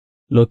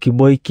 Lo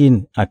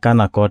kiboikin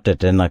akana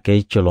kotete na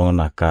keicholong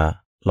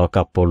naka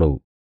loka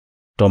polo.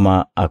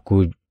 Toma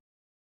akuj.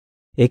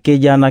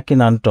 Ekejana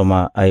kinan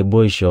toma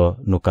aiboisho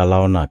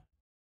nukalaunak.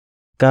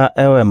 Ka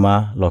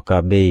ewema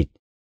loka beit.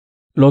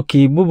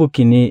 Loki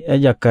bubukini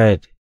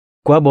ejakait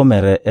kwa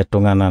bomere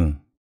etunganan.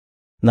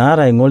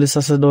 Naarai ngoli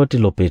saserdoti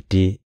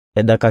lopeti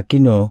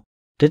edakakino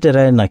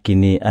teterai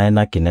nakini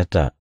aina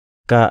kineta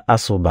ka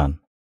asuban.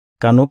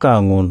 Kanuka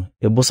angun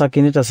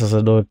ebusakinita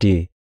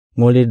saserdoti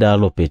ngoli da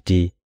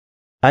lopeti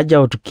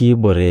ajautuki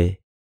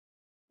bore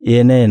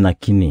yene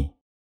nakini.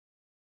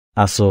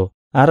 Aso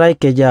arai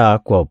keja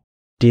akwab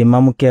ti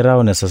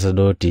mamukerao ne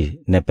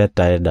saserdoti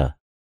nepetaeda.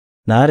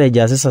 Naare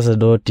jasi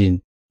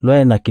saserdoti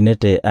loe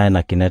nakinete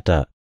aina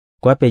kineta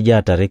kwa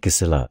peja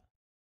tarekisila.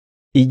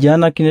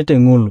 Ijana kinete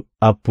ngul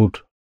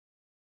aput.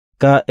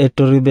 Ka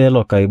etoribe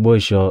loka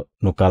iboisho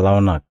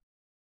nukalaunak.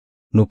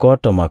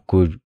 Nukoto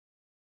makuj.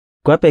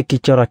 Kwa pe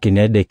kichora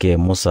kinedeke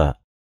Musa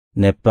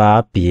nepa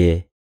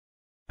apie.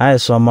 Ae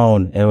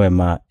swamaun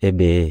ewema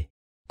ebe.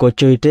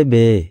 Kochoite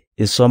be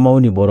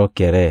iswamauni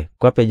borokere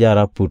kwa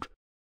pejara put.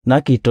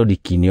 Naki todi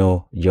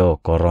kinyo jo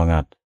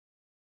korongat.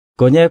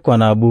 Konye kwa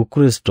nabu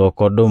Kristo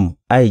kodum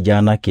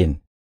aijanakin.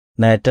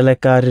 Na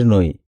etelekari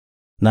noi.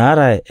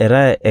 Naara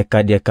era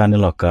ekadiekani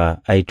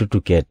loka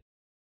aitutuket.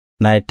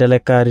 Na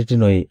etelekari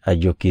tinoi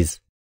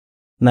ajokis.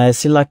 Na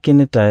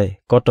esilakinitai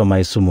koto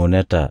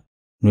maisumuneta.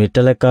 Nu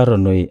etelekaro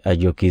noi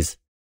ajokis.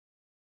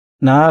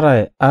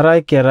 Naara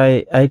arai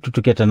kerai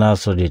aitutuketa na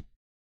sodit.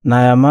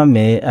 Na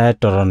yamame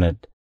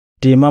aetoronet.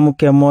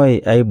 Timamuke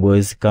moi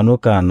aibois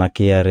kanuka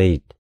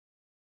nakiareit.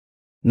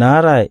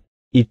 Naara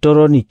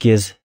itoroni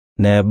kes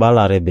na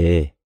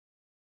ebalarebe.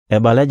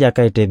 Ebaleja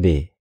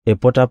kaitebe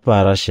epota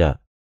parasha.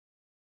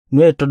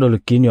 Nue todolu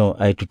kinyo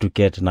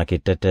aitutuket na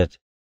kitetet.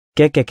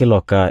 Keke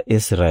kiloka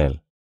Israel.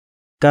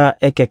 Ka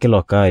eke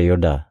kiloka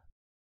Yoda.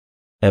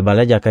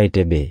 Ebaleja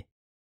kaitebe.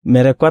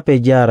 Mere kwa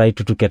pejara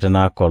aitutuket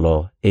na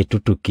kolo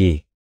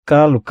etutuki.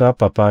 Ka luka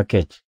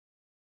papakech.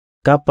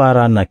 Ka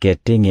para na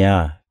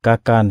ketingia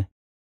kakan.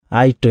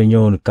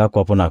 Aitonyon ka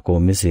kwapona ko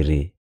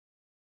Misiri.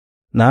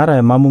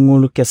 Naara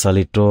mamungulu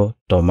kesalito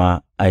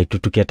toma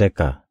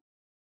aitutuketeka.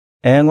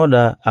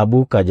 Engoda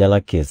abu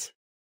kajala kes.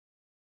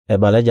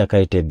 Ebaleja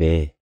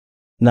kaitebe.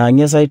 Na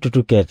ngesa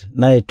itutuket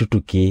na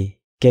etutuki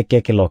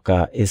keke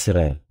kiloka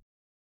Israel.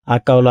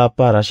 Akaula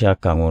parasha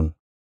kangun.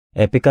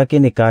 Epika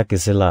kini ka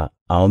kisila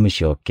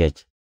aomisho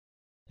kech.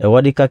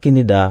 Ewadi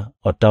kakini da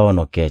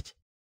otawono kech.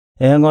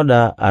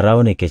 Engoda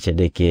arauni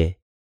kechedeke.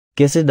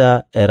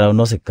 Kesida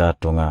eraunosika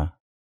tunga.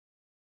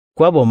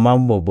 Kwabo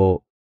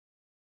mambobo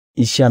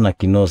ishana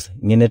kinos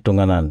ngine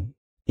tunganan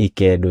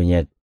ike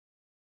dunyet.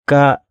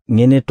 Ka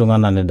ngine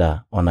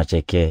tungananeda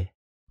onacheke.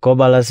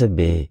 Kobala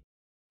sebe.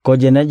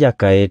 Kojeneja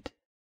kait.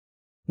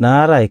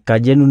 Naara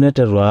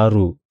kajenunete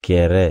ruaru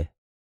kiere.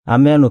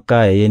 Amenu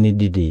ka yeni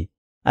didi.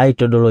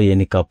 aitodolo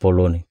yeni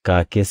kapolon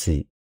ka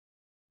kesi.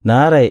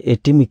 Naara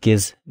etimi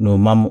kes no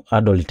mamu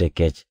adolite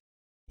kech.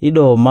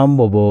 Ido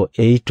mambobo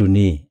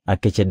eituni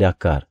akeche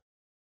Dakar.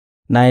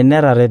 Na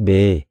enerare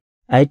be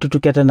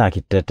aitutukete na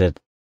kitetet.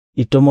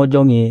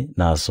 Itomojongi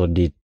na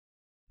sodit.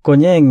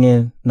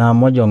 Konyenge na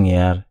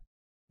mojongiar.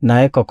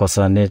 Na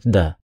ekokosanet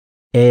da.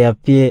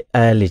 Eyapie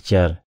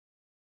ayalichar.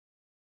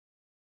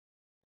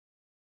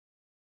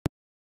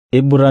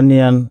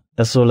 IBURANIAN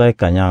esulai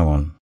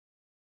kanyangon.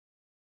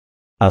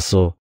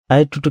 Aso,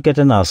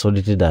 aitutukete na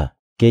soditida.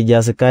 Ke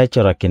jasi kai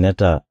chora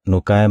kineta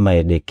nukai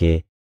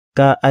maedeke.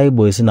 Ka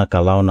aiboisi na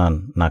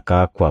kalaunan na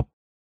ka kwap.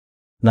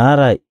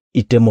 Naara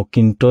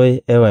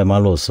itemokintoi ewe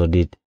malo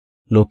sodit.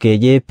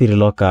 Lokeje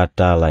pirilo ka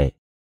talai.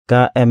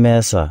 Ka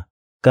emesa.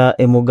 Ka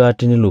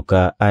emugatini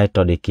luka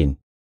aitodikin.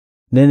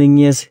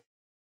 Neningyes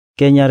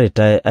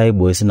kenyaritai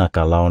aiboisi na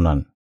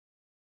kalaunan.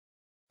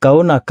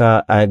 Kauna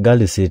ka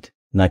aigalisit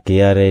na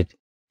kiaret.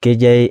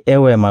 Kejai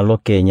ewe malo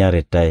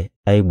kenyaritai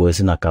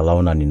aiboisi na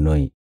kalaunan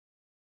inoi.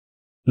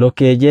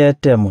 Lokeje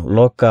etem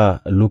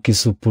loka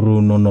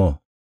lukisupuru nono.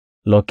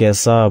 Loke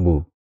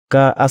sabu,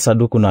 ka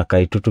asaduku na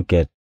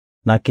kaitutuket,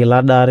 na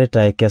kiladare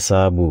taike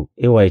sabu,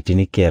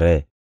 iwaitini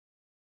kere.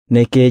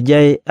 Ne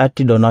kejai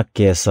atidona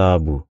ke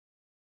sabu,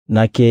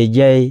 na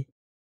kejai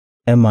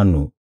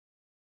emanu,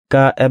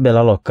 ka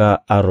ebelalo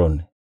ka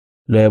Aron,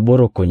 lo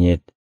eboro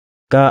konyet,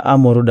 ka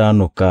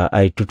amorudanu ka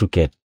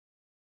aitutuket.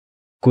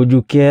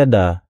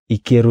 Kujukeda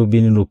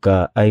ikerubini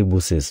ka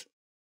aibuses,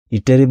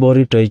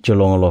 iteribori to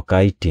icholongolo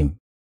ka itim.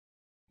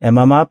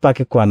 Emama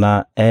apake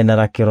kwana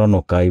enera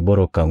kirono ka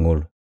iboro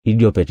kangul,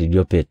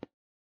 idiopet.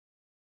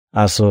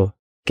 Aso,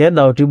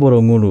 keda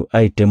otiboro ngulu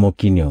aitemo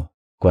kinyo,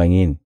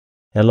 kwangin.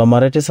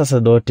 Elomarete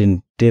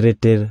sasedotin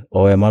tiritir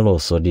oemalo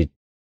sodit.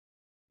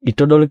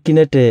 Itodol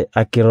kinete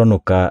akirono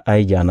ka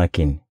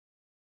aijanakin.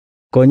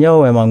 Konya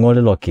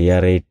oemangoli loki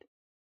yareit.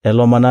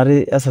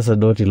 Elomanari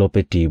sasedoti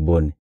lopeti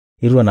ibon,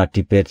 irwana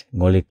tipet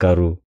ngoli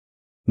karu.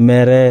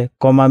 Mere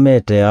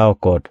komamete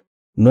aokot,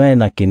 noe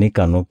na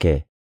kinika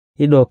nuke.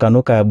 Ido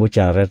kanuka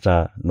ebucha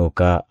reta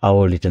nuka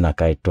awolite na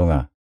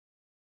kaitunga.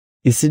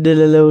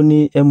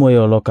 Isideleleuni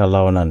emoyolo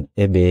kalaunan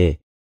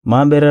ebe,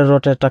 mambere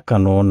roteta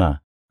kanuna,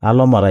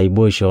 alo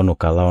maraibo ishonu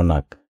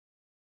kalaunak.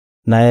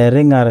 Na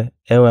eringar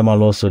ewe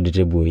maloso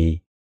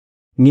ditebui.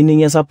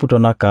 Ngininge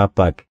saputona ka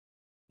apak,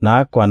 na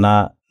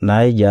akwana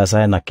na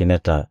ijasa na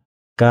kineta,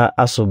 ka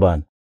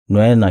asuban,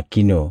 noe na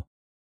kinyo.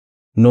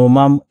 No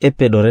mam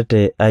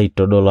epedorete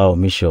aitodola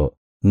omisho,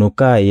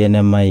 nuka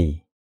yene mai.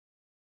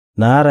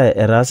 Naara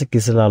erasi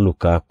kisila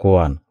luka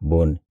kuan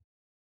bon.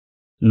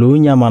 Lu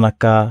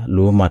nyamanaka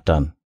lu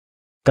matan.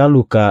 Ka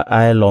luka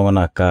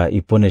aelongona ka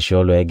ipone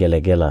sholo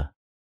egelegela.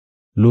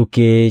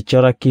 Luke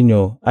chora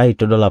kinyo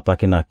aitodola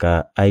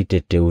pakinaka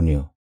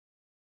aiteteunio.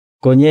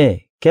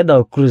 Konye keda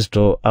o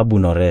Kristo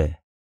abunore.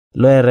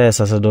 Lo ere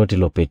sasadoti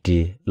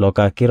lopeti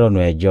loka kiro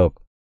nwe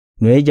jok.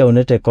 Nwe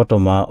jaunete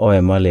kotoma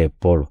oemale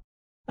pol.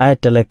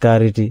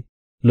 Aetelekariti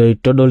lo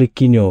itodoli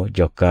kinyo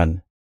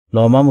jokan.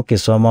 Lo mamu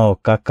kisoma o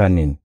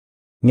kakanin.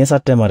 Ngesa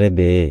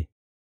temarebe.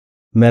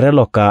 Mere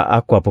loka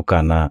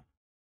akwapukana.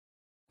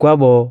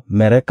 Kwabo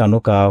mere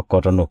kanuka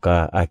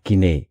kotonuka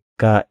akine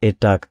ka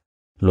etak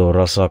lo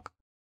rosok.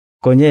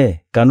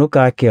 Konye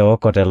kanuka ake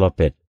okote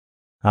lopet.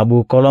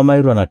 Abu koloma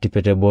irwana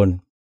tipete bon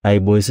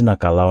aiboisi na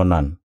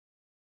kalaunan.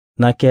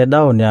 Na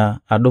kedaunya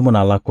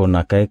adumuna lako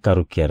na kai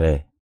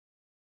karukiere.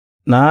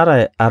 Na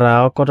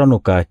ara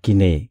okotonuka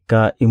akine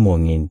ka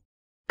imongin.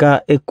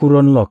 Ka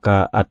ekuron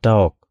loka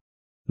ataok.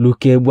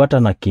 Luke buata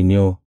na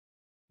kinyo.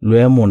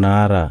 Lue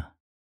munara.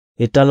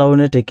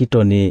 Italaunete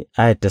kitoni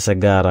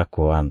aetesegara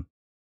kuan.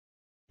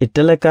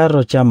 Iteleka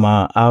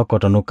rochama au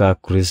kotonuka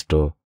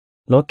Kristo.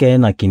 Loke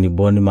na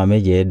kiniboni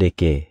mameje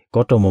edeke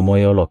koto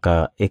momoyo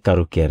loka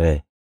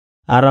ekarukere.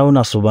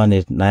 Arauna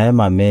subanit na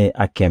emame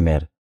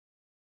akemer.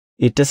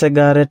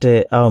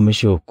 Itesegarete au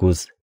misho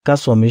kus.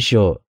 Kaso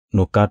misho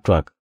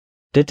nukatwak.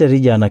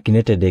 Teterija na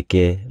kinete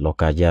deke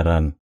loka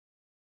jaran.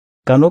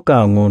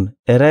 Kanuka angun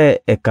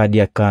ere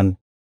ekadiakan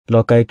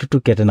loka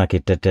itutukete na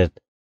kitetet.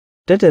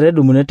 Tetere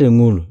dumunete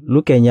ngul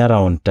luke nyara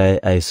ontai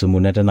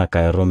aisumunete na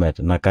kai romet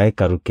na kai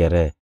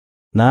karukere.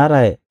 Na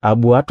arai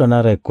abu ato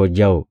nare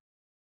kojau.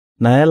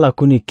 Na ela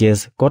kuni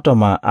kes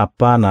kotoma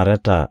apa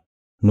nareta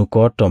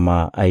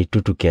nukotoma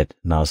aitutuket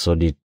na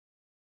sodit.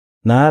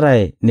 Na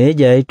arai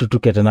neja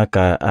aitutukete na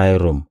kai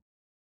airum.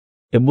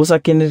 Ebusa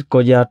kinit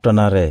koja ato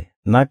nare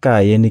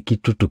naka yeni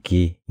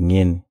kitutuki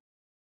ngin.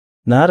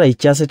 Na arai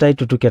chasita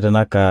aitutukete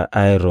na kai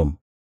airum.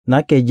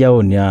 Nake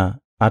jaunia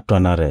ato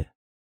nare.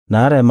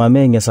 Na arai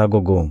mame ngesa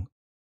gogong.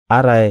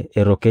 Arai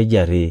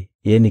erokejari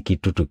yeni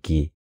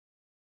kitutuki.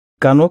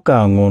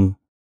 Kanuka angun.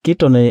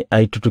 Kitone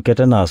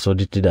aitutukete na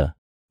soditida.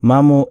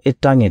 Mamu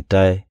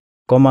itangitai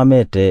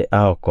komamete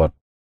aokot.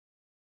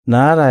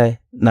 Na arai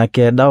na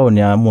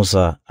kedaunia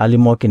Musa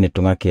alimoki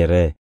nitunga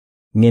kere.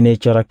 Ngine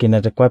chora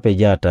kinete kwape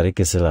jatari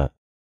kisila.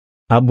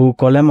 Abu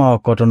kolema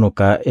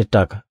okotonuka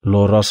itak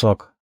lo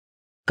rosok.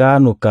 Ka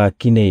nuka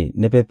kine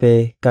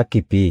nepepe ka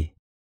kipi.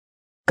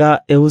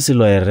 Ka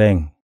eusilo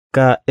ereng.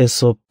 Ka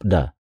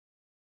esopda.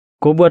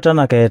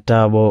 Kobuatana ka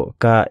etabo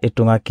ka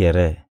itunga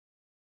kere.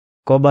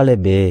 Kobale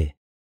be,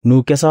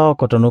 nukesa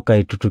okotono ka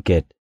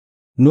itutuket.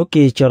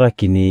 Nuki chora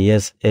kini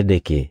yes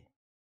edeke.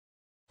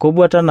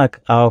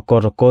 Kobuatanak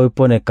aokot ko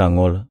ipone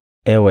kangol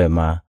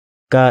ewema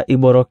ka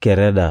iboro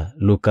kereda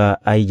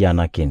luka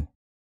aijanakin.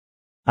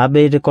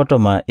 Abeide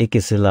kotoma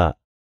ikisila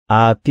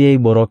a pie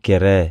iboro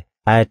kere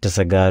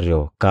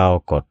aetesegario ka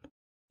okot.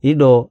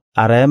 Ido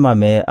ara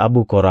emame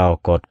abukora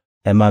okot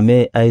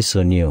emame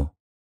aisonio.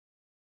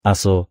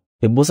 Aso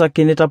ibusa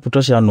kinita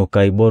putosha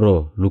nuka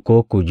iboro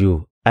luko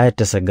kuju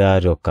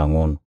aetesegario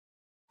kangon.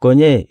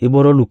 Konye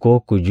iboro luko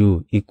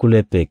kuju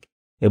ikulepek.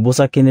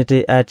 Ibusa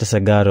kiniti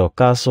aetesegario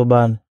ka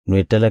soban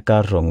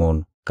nuiteleka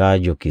rongon ka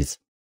jokis.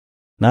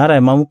 Nara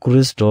emamu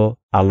Kristo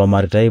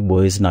alomarita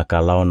ibois na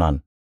kalaunan.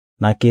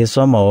 Na ke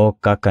somao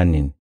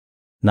kakanin.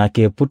 Na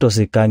ke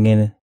putosi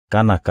kangin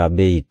kana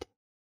kabeit.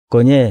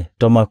 Konye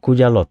toma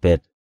kuja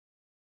lopet.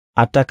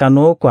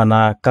 Atakano kwa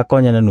na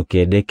kakonyana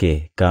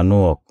nukedeke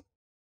kanuok.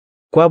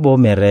 Kwa bo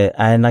mere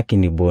aena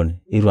kinibon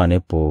irwane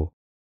po.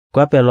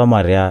 Kwa pelo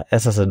maria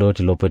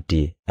esasedoti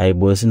lopeti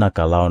aiboisi na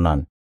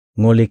kalaunan.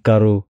 Ngoli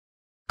karu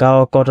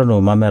kao koto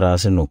no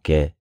mamerasi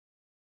nuke.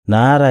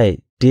 Na arai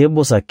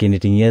tebo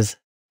sakinitinges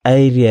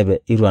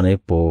airiebe irwane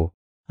po.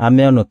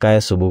 Ameonu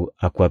kae subu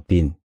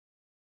akwapin.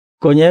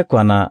 Konye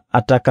kwa na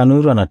atakanu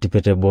irwana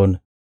tipete bon.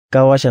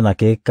 Kawasha na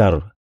ke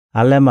karu.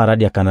 Ale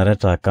maradia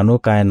kanareta kanu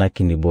kaena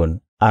kinibon.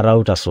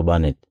 Arauta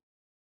subanet.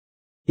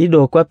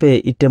 Ido kwape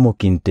itemo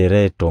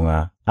kintere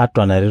tonga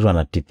atuanarirwa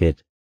na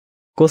tipet.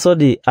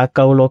 Kosodi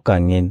akaulo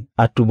kangin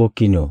atubo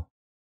kinyo.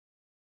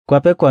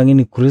 Kwape kwa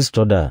ngini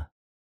Kristo da.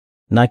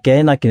 Na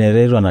keena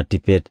kinerirwa na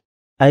tipet.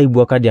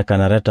 Aibuaka dia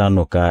kanareta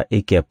anuka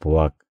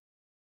ikepuak.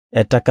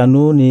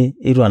 Etakanuni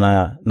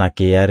irwana na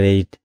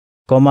keyareit.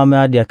 Komame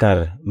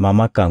adiakar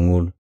mama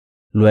kangul.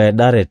 Lue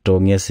dare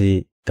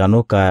tongesi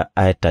kanuka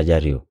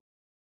aetajario.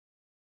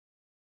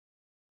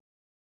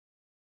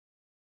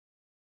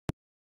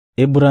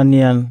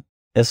 IBURANIAN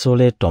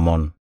esole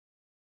tomon.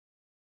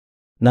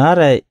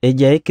 Naare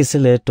eja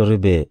ikisile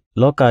toribe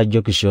loka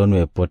jokishonu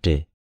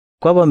epote.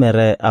 Kwabo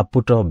mere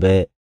aputo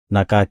be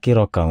naka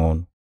kiro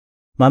kangon.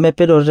 Mame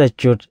pedorite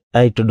chut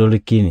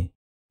aitodolikini.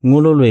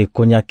 Ngululu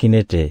ikonya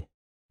kinete.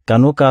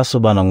 Kanuka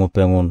subana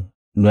ngupengun.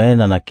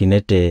 Nuena na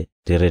kinete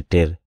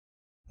tereter.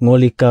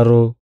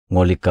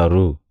 Ngoli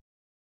karu.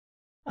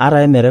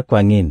 Ara emere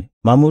kwangin.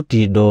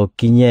 Mamuti do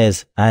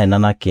kinyes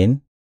aenanakin.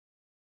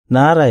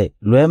 Naare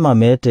lue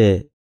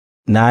mamete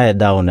na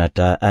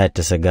daunata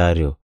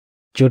aetesegario.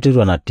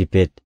 Chotirwa na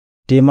tipet.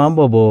 Ti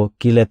mambobo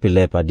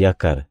kilepilepa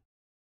diakar.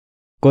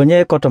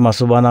 Konye koto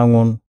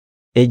masubanangun.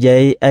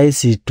 Ejai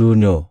aisi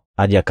tunyo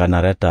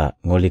adiakanareta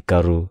ngoli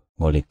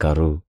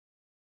karu.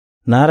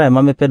 Naare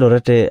mame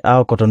pedorete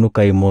ao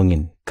kotonuka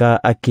imongin.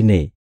 Ka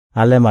akine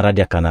ale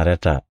maradia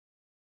kanareta.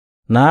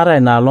 Naare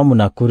na alomu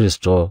na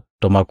Kristo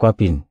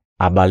tomakwapin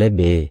abale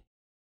be.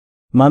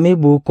 Mami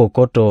bu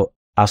kokoto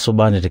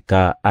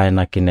asubanitika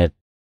aina kinet.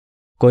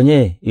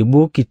 Konye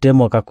ibu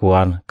kitemo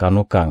kakuan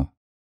kanukang.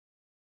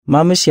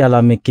 Mami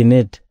sialami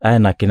kinet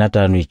aina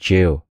kinata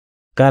anuicheo.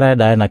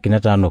 Kareda aina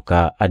kinata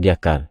anuka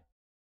adiakar.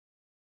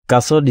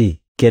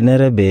 Kasodi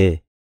kenere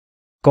be.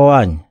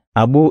 Koany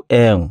abu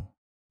eong.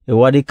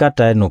 Iwadi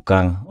kata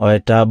enukang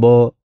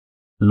oetabo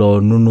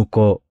lo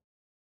nunuko.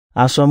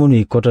 Aswamunu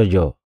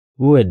ikotojo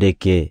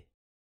uedeke.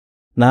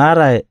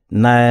 Naara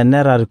na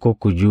enerariko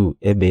kuju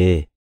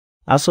ebe.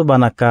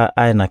 Asubana ka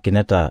aina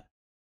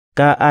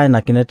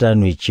kineta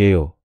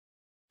nuicheo.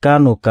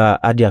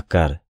 Kanuka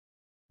adiakar.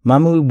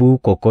 Mamu ibu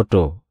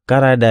kokoto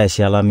karada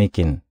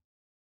sialamikin.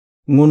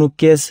 Ngunu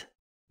kes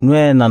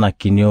nue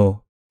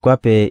nanakinyo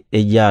kwape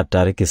eja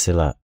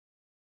tarikisila.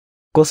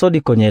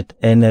 Kosodi konyet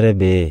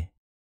enerebe.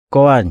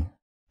 Koany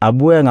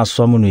abue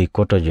ngaswamunu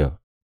ikotojo.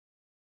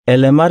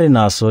 Elemari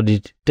na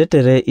asodit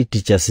tetere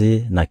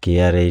itichasi na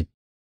kiyareit.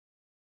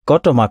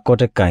 Koto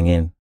makote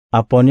kangin.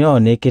 Aponyo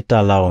ni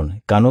kita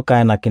laon kanuka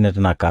aina kinet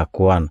na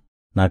kakuan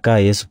na ka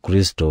Yesu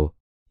Kristo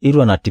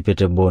irwa na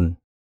tipete bon.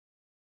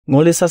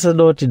 Ngoli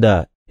sasedoti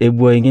da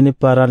ebuwa ingini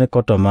parane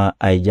kotoma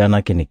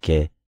aijana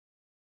kinike.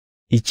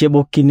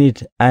 Ichebo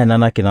kinit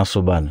aina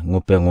kinasuban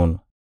ngupengun.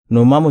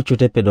 Numamu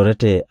chute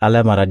pedorete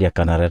ale maradia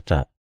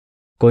kanareta.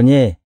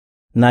 Konye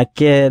na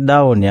ke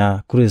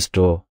daonya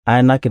Kristo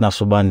aina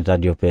kinasuban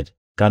tadiopet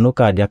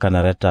kanuka adia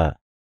kanareta.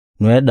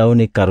 Nue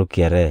dauni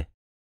karukiere.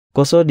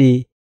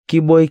 Kosodi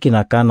kiboi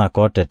kinakana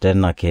kote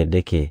tena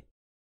kedeke.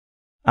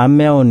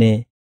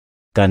 Ameone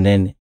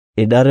kanen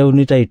idare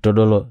unita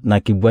itodolo na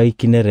kibwai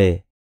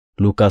kinere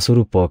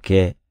lukasuru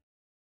poke.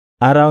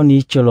 Arauni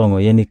icholongo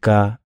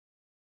yenika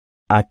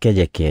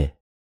akejeke.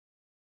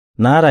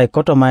 Naara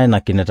ikoto mae na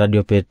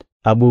kinetadiopet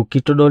abu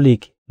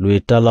kitodolik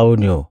luita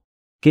launyo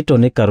kito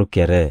ni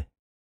karukere.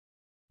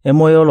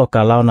 Emoyolo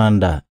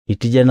kalaunanda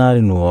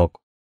itijenari nuok.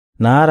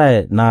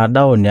 Naara na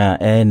daonya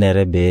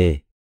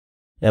nerebe.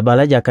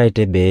 Ebaleja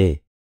kaite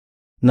be.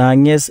 Na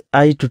nges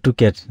ai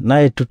tutuket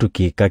na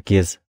tutuki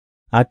kakis.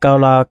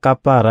 Akaula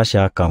kapa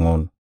rasha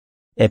kangon.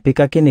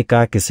 Epika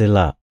kinika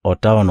kisila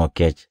otaono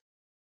kech.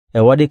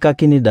 wadika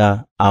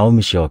kinida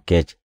aomisho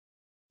kech.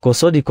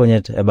 Kosodi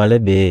konyet ebale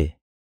be,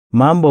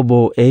 mambo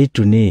bo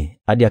eituni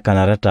adia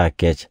kanareta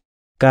kech,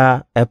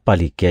 ka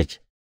epali kech.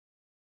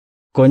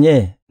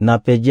 Konye na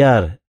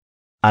pejar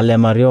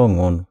alemario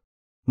ngun,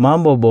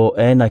 mambo bo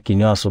na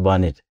kinyo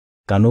asubanit,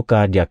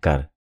 kanuka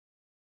diakar.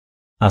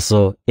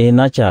 Aso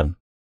nachar,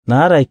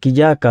 naara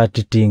ikija ka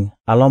titing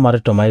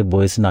alomare mai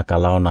boys na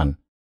kalaonan,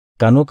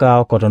 kanuka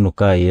okoto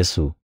nuka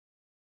Yesu.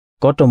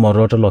 Koto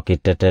moroto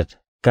lokitetet,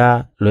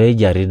 ka loe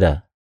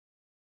jarida.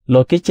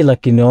 Lokichila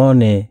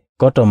kinyoone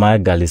koto mae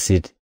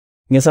galisit,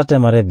 ngisate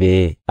mare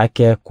be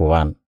ake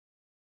kuwan.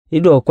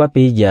 Ido kwa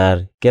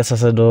pijar ke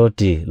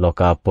sacerdoti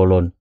loka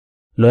Apolon,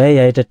 loe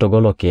yaite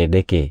togolo ke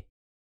deke.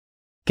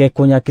 Ke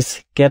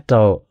kunyakis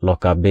ketao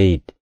loka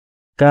beit,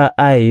 ka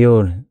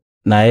ayon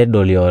na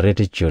edoli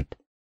oretichut.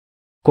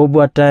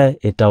 Kobuata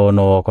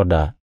itawono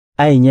wakoda,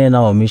 nye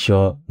na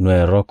omisho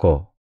nwe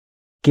roko.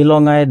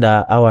 Kilonga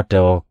eda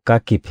awateo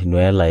kakip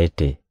nwe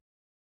laete.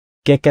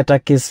 Ke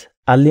ketakis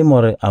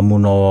alimore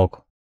amuno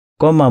wok,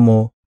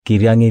 komamu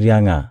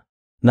kiriangirianga,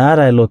 na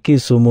arailo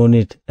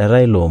kisumunit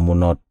erailo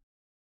munot.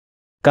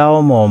 Ka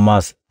omo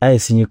mas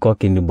sinyiko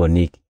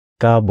kinibonik,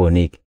 ka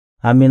bonik,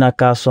 amina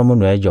ka somu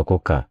nwe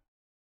jokoka.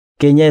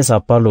 Kenya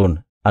sapalon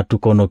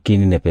atukono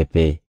kini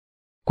nepepe.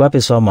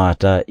 Kwapi soma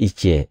ata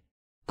ichie.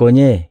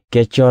 Konye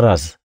ke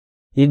choras.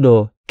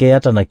 Ido ke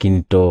yata na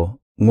kinito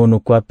ngunu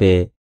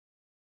kwape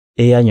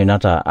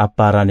nyonata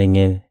apara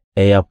nenge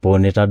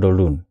poneta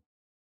dolun.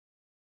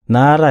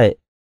 Na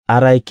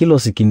arai kilo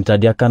sikinita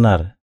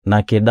diakanar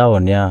na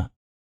kedaonia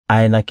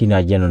na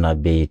kina jeno na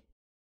beit.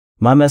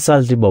 Mame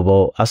salti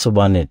bobo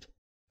asubanet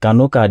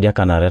kanuka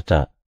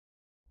diakanareta.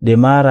 De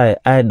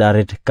marai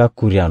darit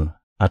kakurian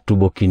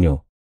atubo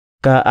kinyo.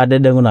 Ka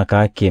adedengu na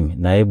kakim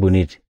na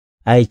ebunit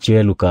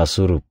chwe luka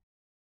surup.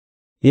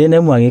 Yene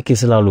mwangi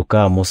kisila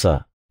luka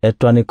Musa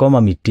etwani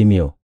koma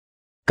mitimio.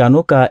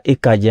 Kanuka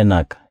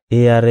ikajenak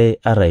are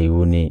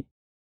araiuni.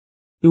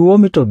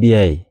 Iwomi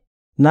tobiai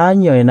na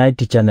anyo na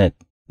tichanet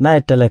na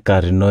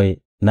etelekarinoy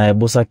na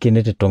ebusa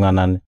kiniti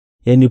tonganan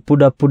yeni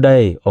puda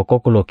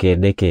okokulo ke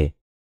deke.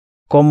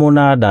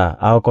 Komunada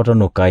aokoto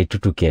nuka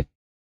itutuket.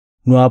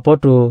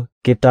 Nuapoto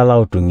kitala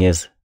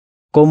utunges.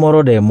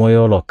 Komoro de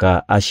moyo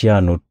loka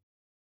ashianut.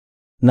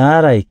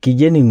 Naarai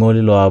kijeni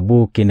ngoli lo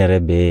abu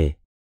kinerebe.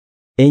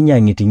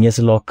 Nyangitinges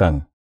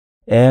lokang.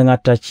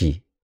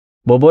 Ngatachi.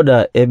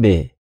 Boboda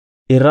ebe.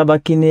 Iraba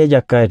kini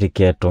jakaiti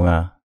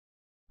ketunga.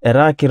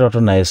 Era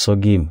kiroto na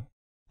esogim.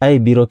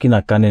 Biro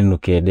kina kane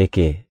nuke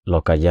deke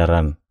loka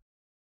jaran.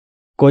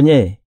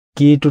 Konye,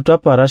 ki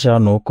tutaparasha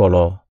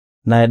nukolo.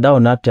 Na edao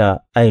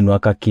nata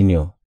nuaka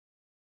kinyo.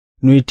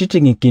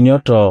 Nuititingi kinyo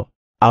to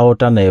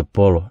aota na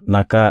epolo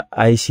naka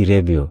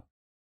sirebio.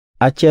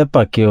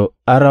 Achepa kyo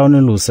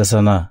araoni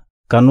lusesana,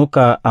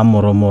 kanuka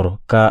amoromoro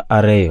ka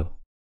areyo.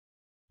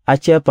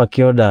 Achepa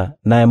kyoda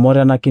na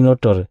emoria na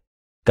kinotor,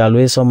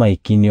 kalwe soma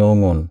ikinyo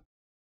ngun.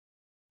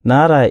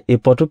 Nara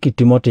ipotu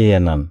kitimote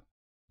yenan.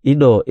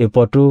 Ido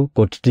ipotu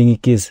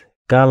kotitingikis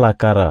ka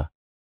lakara,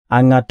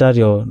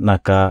 angatario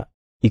naka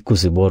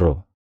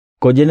ikusiboro.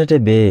 Kojenete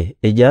be,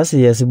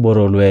 ejasi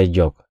yesiboro lwe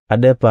jok,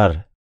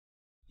 adepar.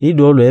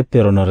 Ido lwe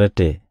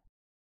peronorete.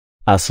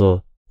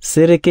 Aso,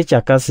 sereke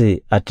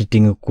chakasi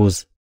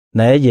atitingikus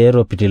na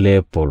ero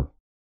pitile pol.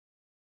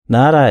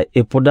 Nara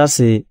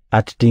ipodasi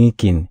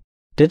atitingikin,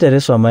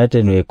 tetereswa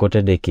maete nwe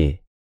kote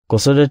deke,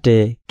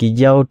 kosodete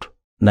kijaut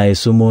na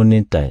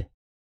isumonitai.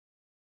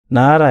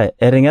 Nara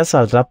eringa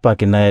saltapa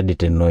kina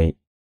editenoi.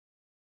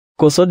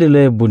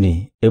 Kosodile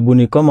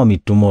ebuni koma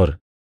mitumor.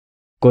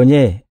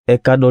 Konye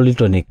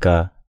kadolito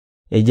nika,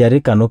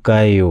 ejarika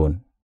nuka yon.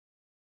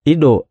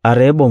 Ido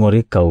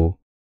arebongorikau.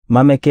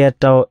 Mame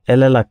ketao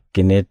elela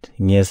kinet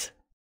nyes.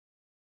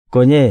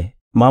 Konye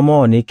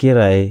mamo ni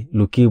kirai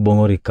luki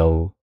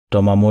bongorikau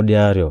to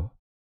mamodiario.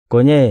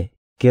 Konye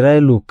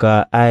kirai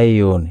luka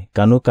ayon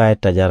kanuka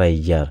tajara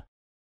ijar.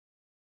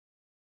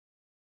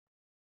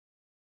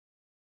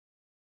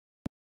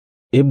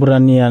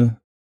 IBURANIAN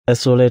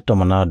esole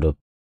tomanado.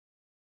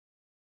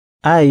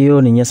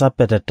 Ayon nyesa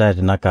petetat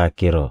naka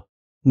kiro.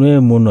 Nue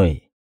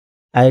munoi.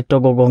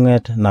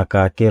 Togogonget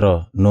naka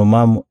kiro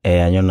nomam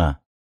anyona.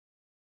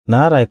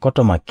 Nara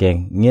koto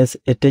makeng nyes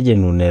eteje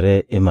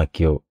nunere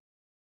emakyo.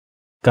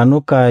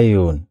 Kanuka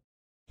ayon.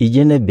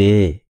 Ijene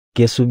be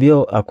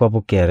kesubio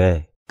akwapu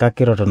kere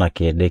kakiroto na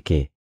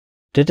kedeke.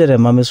 Tetere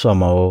mamiswa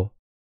mao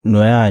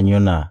nue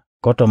anyona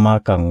koto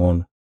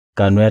makangun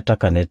kanue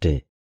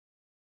takanete.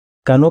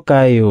 Kanuka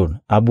ayon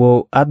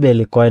abu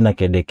abeli koi na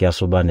kedeke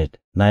asubanet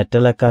na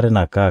etelekare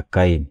na ka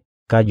kain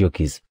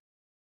kajokis.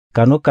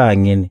 Kanuka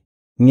angin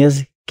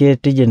nyes ke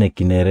tijene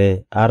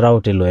kinere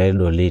araute loe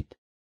dolit.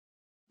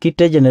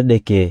 Kitejene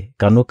deke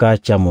kanuka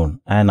chamun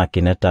na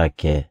kineta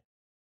ke.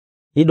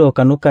 Ido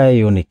kanuka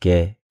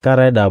yonike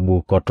kareda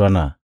bu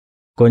kotwana.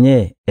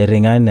 Konye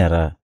eringa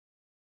nera.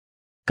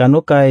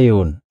 Kanuka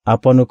yon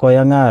aponuko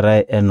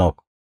yangare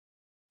enok.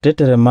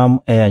 Tetere mam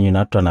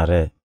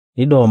anyunatonare.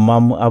 Ido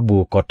mam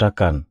abu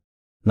kotakan.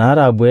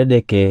 Nara abu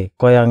edeke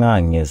koyanga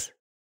angis.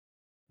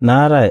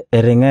 Nara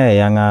eringa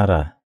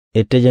yangara.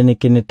 etejani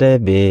kinite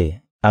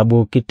be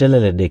abu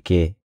kitelele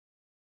deke.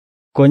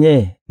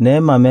 Konye ne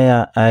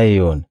mamea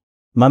ayon,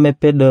 mame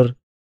pedor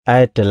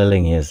ay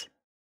telele ngez.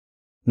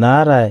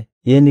 Naara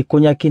yeni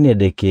kunya kine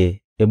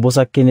deke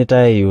ebosa kinita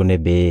ayone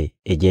be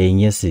eje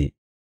ingesi.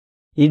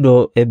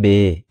 Ido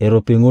ebe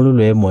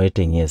eropingulu e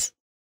moete ngez.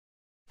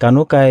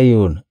 Kanuka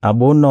ayon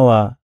abu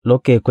noa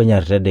loke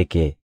kwenyarte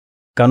deke.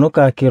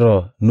 Kanuka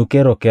kiro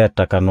nukero ke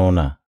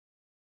takanona.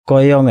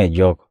 Koyonge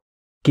jok.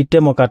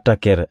 Kitemo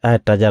kataker ay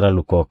tajara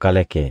luko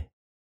kaleke.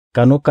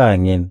 Kanuka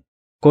angin.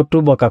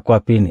 Kotubo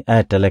kakwapin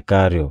ay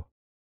telekario.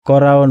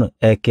 Koraon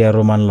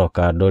keruman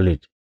loka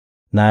dolit.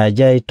 Na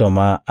ajay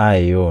toma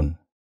ayon.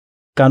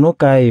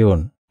 Kanuka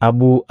ayon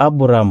abu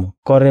Aburam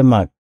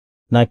koremak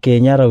na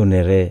kenyara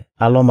unere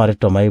alomari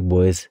toma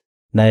iboes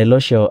na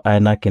elosho ay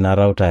na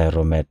kinarauta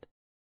eromet.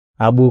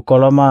 Abu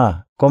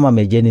koloma koma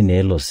mejeni ne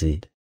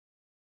elosi.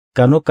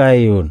 Kanuka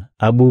ayon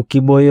abu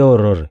kiboyo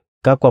oror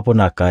kakwapu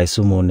na kai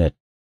sumunet.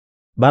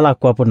 Bala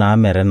kwapu na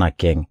amere na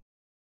keng.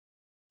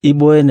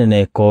 Iboe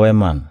nene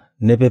koweman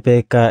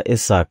nepepe ka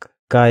Isak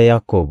ka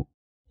Yakob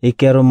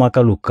ikeru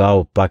maka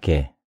lukao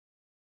pake.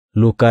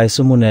 Lukai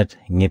sumunet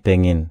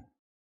ngipengin.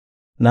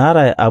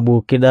 Naara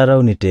abu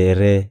kidarau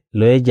nitere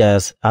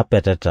loejas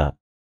apeteta.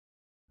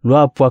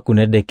 Lua pua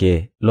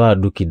kunedeke loa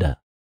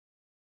dukida.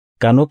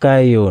 Kanuka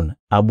ayon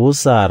abu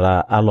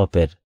Sara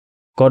alopet.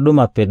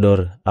 Koduma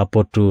pedor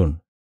apotun.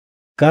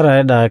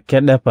 Karaeda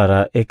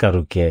kedepara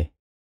ekaruke.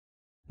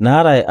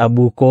 Naara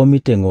abu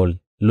komitengol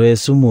loe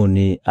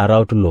sumuni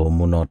arautu lo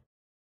munot.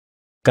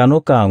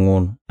 Kanuka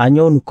angun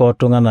anyon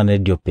kotunga ne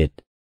diopet.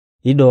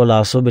 Ido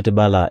la sobete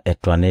bala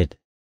etwanet.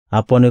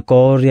 Apone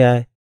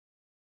koria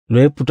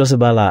loe putose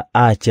bala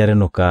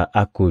cherenuka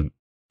akuj.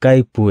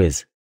 Kai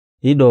pues.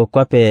 Ido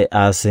kwape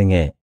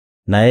asenge.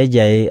 Na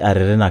ejai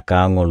arerena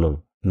ka angolol.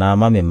 Na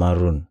mame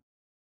marun.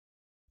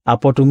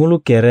 Apotungulu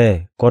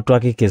kere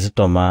kotwaki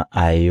kesitoma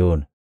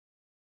ayon.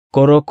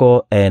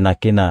 Koroko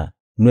nakina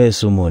nue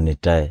sumuni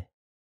tai.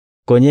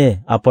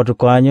 Konye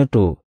apotuko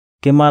anyotu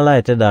kimala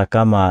eteda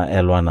kama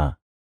elwana.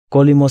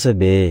 Kolimose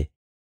be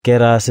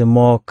kera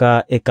simo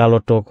ka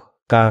ekalotok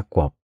ka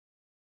kwap.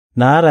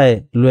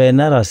 Naara lue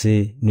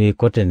narasi nui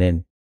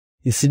kotenen.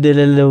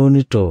 Isidelele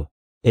unito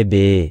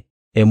ebe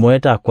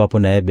emoeta akwapu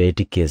na ebe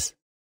etikes.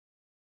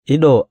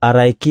 Ido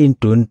araikin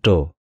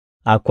tunto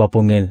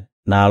akwapungen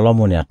na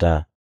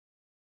alomuniata.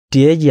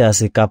 Tieji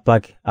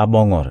asikapak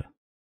abongor.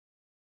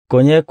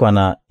 Konye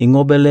kwana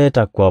ingobele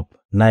takwap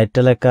na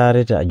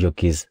itelekarit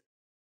ajokis.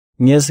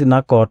 Nyesi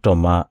na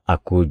kotoma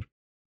akuj.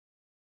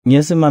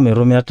 Nyesi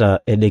mamirumiata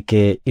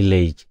edeke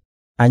ileij.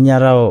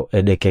 Anyarao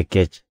edeke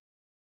kech.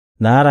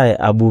 Naara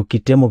abu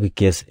kitemo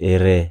kikes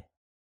ere.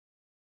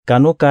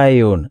 Kanuka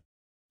ayon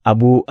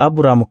abu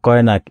Aburam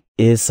koenak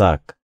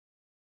Isak.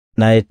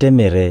 Na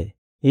etemere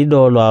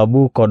idolo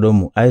abu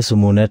kodomu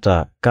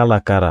aisumuneta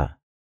kalakara.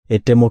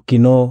 Etemo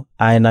kino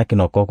aina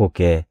kinokoko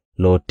ke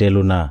lo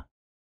teluna.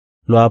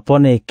 Lo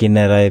apone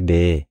kinera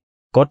ebe.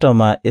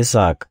 Kotoma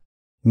Isak.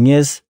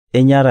 Nyes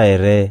enyara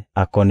ere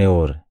akone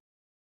or.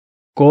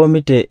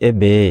 Komite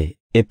ebe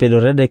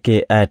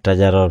epedoredeke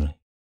tajaror.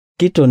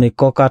 Kito ni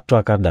koka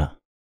twakada.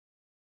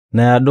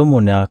 Na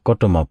adomuna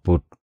kotoma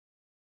put.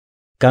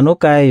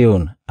 Kanuka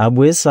ayon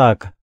abu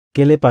Isak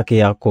kelepake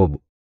Yakob.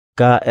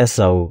 Ka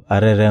Esau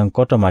areren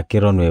kotoma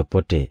kironu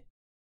epote.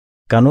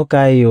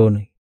 Kanuka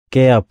ayon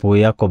ke apu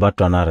Yakob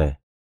atwanare.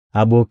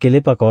 Abu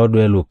kelepaka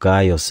odwe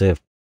luka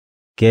Yosef.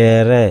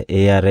 Kere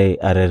eyare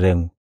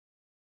areren.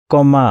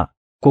 Koma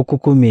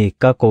kukukumi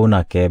kako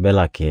una ke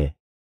belake.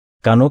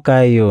 Kanuka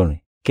ayon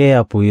ke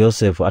apu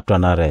Yosef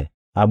atwanare.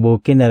 Abu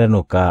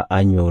kinerenuka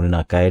anyo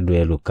na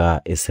kaedwe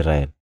luka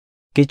Israel.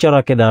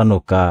 Kichora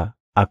kedanuka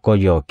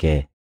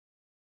akoyoke.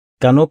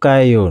 Kanuka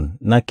ayon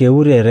na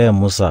keurere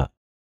Musa.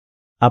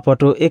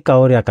 Apoto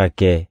ikauria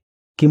kake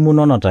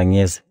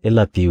kimunonotanyes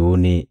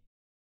elapiuni.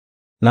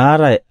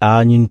 Naara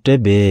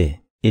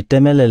anyuntebe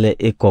itemelele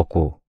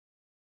ikoku.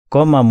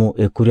 Komamu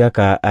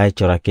ekuriaka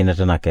aichora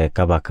kinetana ke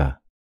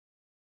kabaka.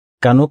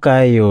 Kanuka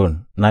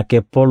ayon na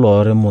ke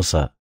polore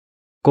Musa.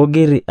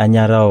 Kogiri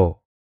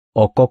anyarao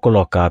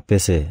okokolo ka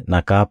pese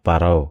na ka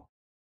parao.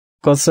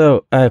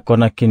 Koseo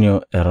kona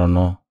kinyo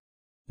erono.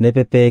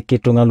 Nepepe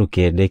kitunga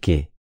luke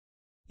deke.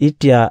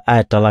 Itia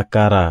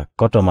talakara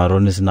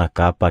kotomaronis na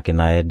ka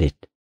pakina edit.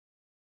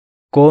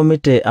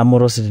 Komite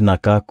amorositi na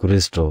ka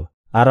Kristo.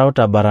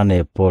 Arauta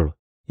barane pol.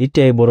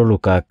 Itia iboro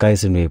luka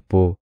kaisinu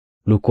ipo.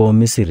 Luko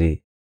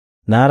Misiri.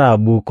 Naara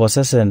abu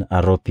kosesen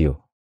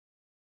aropio.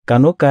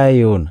 Kanuka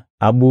ayon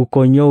abu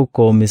konyo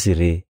ko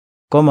Misiri.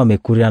 Koma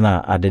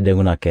mekuriana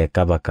adedenguna ke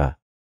kabaka.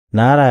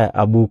 Naara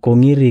abu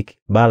kongirik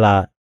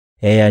bala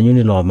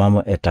anyuni lo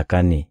mamo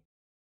etakani.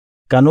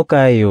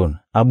 Kanuka ayon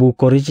abu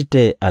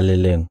korichite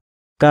aleleng.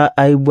 Ka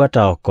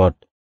aibuata okot.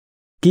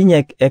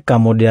 Kinyek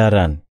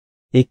kamodiaran.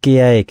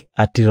 Ikiaek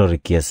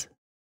atirorikes.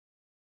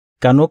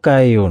 Kanuka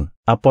ayon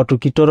apotu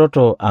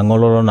kitoroto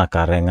angololo na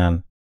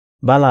karengan.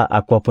 Bala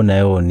akwapu na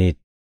eonit.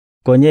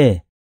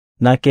 Konye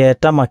na ke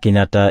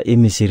tamakinata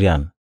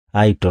imisirian.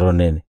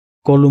 Aitoronen.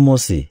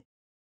 Kolumosi.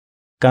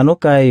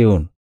 Kanuka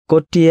ayon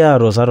Kotia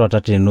rosaro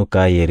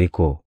tatinuka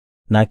Yeriko,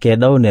 na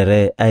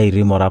kedaunere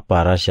airimora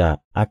parasha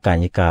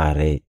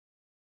akanyikare.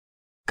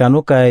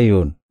 Kanuka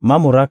yun,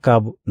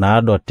 mamurakab na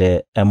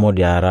adote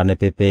emodiara ne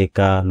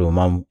pepeka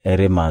lumam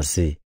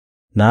erimasi.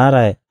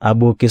 Naara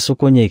abu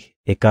kisukunyik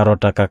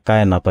ikarota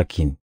kakae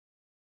napakin.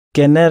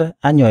 Kener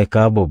anyoy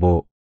ka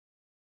bobo.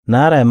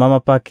 Naara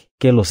mamapak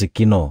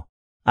kelosikino.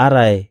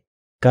 Arai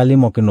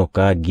kalimokino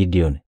ka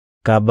Gideon,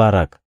 ka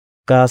Barak,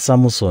 ka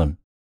Samuson,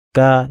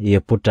 ka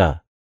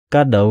Yeputa,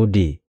 ka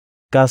Daudi,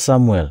 ka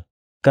Samuel,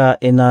 ka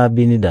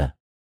Enabinida.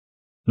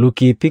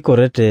 Luki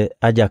pikorete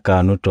aja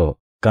kanuto,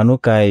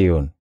 kanuka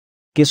yun.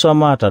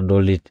 Kiswamata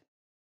dolit.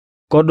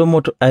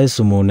 Kodumut ay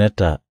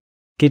sumuneta.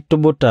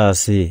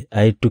 Kitubutasi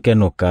ay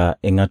tukenuka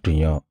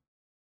ingatunyo.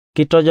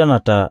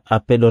 Kitojanata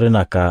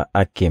apedorinaka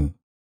akim.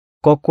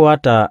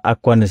 Kokuata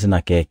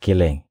akwanisnake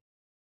kileng.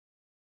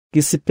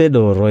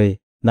 Kisipedoroi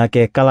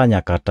nake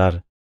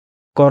kalanyakatar.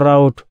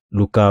 Koraut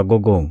luka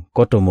gogong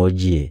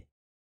kotomojie.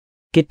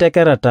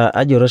 Kitekerata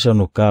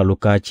ajoroshonuka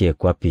luka chie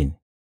kwapin.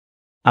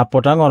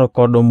 Apotangor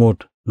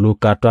kodumut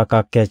luka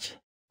twaka kech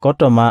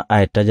kotoma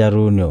ay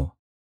tajarunyo.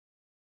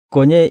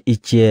 Konye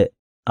ichie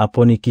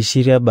aponi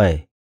kishiria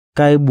bay.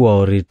 Kaibua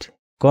orit,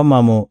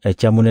 komamu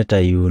echamuneta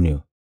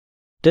yunyo.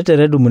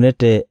 Teteredu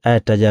munete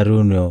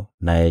tajarunyo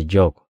na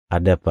ejok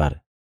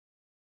adepar.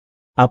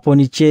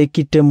 Aponiche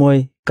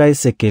kitemoi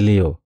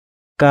kaisekelio,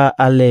 ka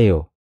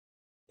aleyo.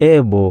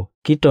 Ebo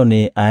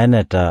kitoni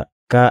aeneta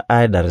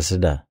ka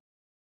darsida.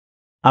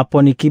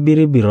 Aponi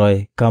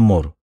kibiribiroi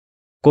kamor.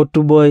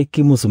 Kotuboi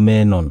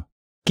kimusumenon.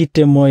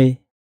 Kitemoi.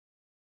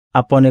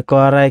 Aponi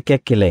koarai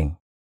kekileng.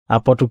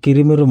 Apotu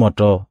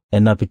kirimirumoto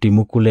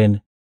enapitimukulen.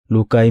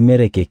 Luka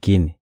imere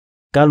kekin,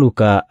 ka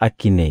luka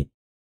akine.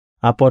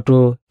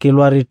 Apotu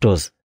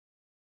kilwaritos.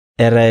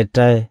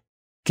 Eretai,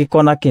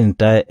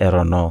 kikonakintai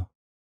erono.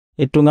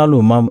 Itunga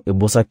lumam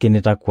ibusa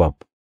kinita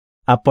kwap.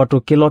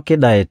 Apotu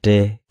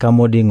kilokidaete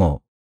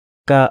kamodingo.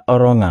 Ka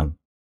orongan,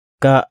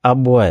 ka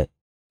abue,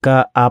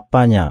 ka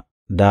apanya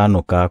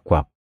danu ka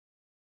kwap.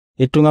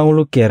 Itunga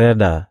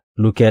ngulukereda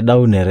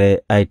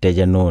lukedaunere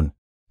aitejenon.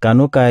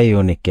 Kanuka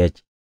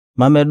ayonikech,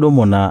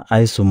 mamedumuna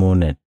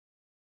aisumunet.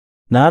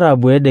 Naara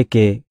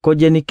buedeke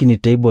kojeni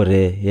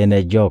kiniteibore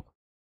yene jok.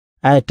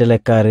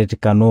 Aetelekarit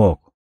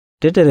kanuok.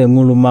 Tetere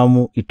ngulu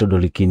mamu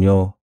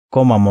itodolikinyo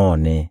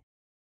komamone.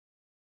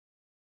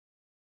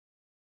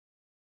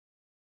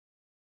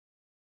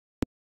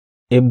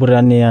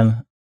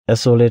 IBURANIAN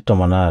esole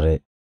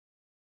tomanare.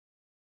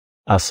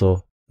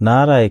 Aso,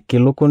 naara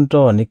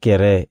kilukunto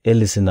nikere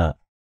elisina.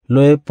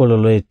 Loe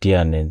pololoe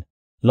tianen.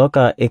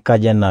 Loka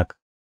ikajenak.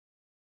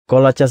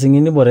 Kola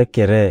chasingini bore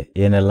kere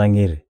yene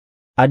langir.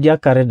 Adia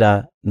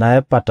karida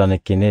na patane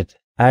kinit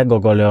ay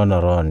gogole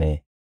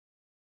onorone.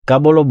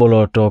 Kabolo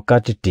bolo to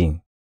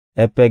katiting.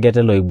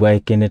 Epegete lo ibuay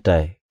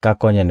kinitai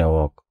kakonyene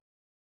wok.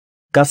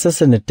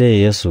 Kasesenete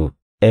Yesu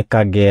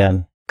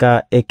kagean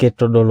ka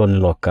eketodolon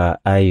loka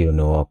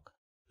ayuni wok.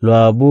 Lo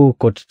abu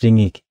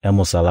kotitingik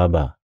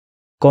musalaba.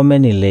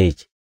 Komeni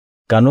lech.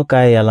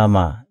 Kanuka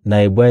yalama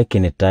na ibuay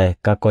kinitai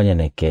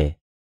kakonyene ke.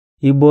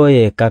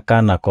 Iboye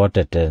kakana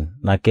koteten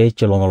na ke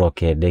cholongolo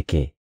ke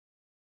deke.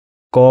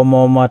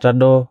 Komo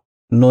matado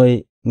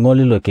noi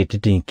ngolilo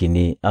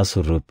ketitinkini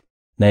asurup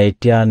na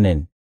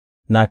etianen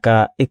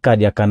naka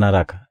ikadia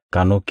kanarak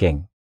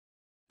kanukeng.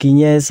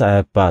 Kinyes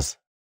pas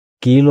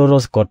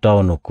kiloros kota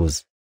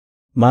onukus.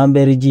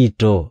 Mamberi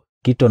jito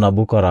kito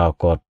nabukora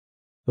okot.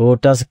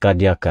 Utas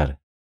kadiakar.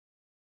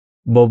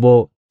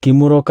 Bobo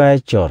kimuro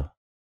kaechor.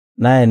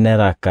 Na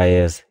enera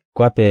kayes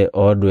kwape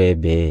odwe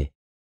be.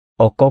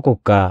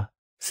 Okokuka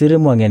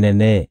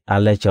sirimwangenene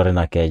alechore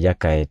na keja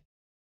kaet.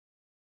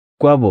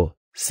 Kwabo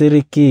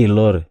siriki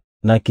lor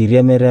na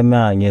kiriemereme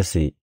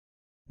anyesi.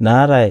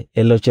 Naara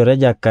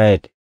elochoreja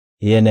kaet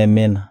yene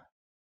mina.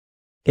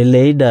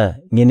 Eleida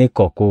ngini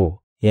koku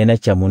yene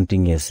chamunti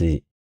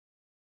ngesi.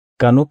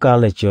 Kanuka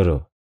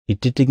alechoro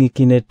ititingi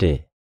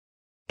kinete.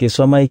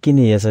 Kiswama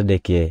ikini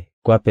yesadeke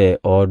kwape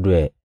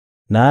odwe.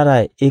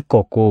 Naara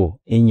ikoku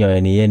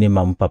inyoeni yeni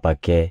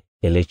mampapake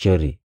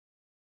elechori.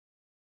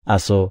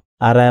 Aso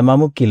ara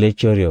mamu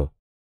kilechorio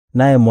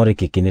na emori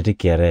kikiniti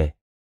kiere.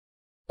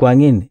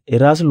 Kwangin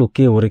iras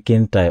luke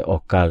urikintai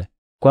okal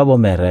kwabo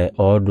mere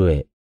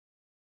odwe.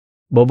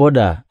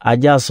 Boboda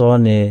aja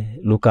sone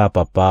luka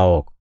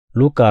papaok,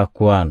 luka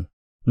kwan,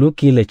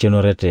 luki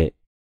lechenorete.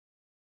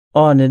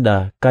 Oni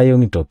da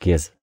kayongi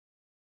tokies.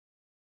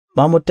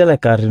 Mamu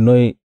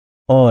telekarinoi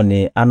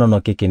oni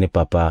anono kikini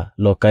papa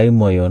lokai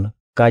moyon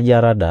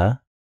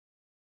kajarada.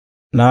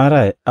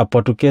 Naara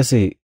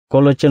apotukesi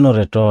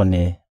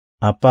kolochenoretoni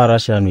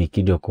aparasha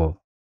nuikidioko.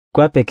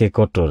 Kwapeke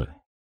kotor.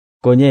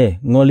 Konye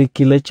ngoli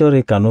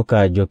kilechori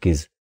kanuka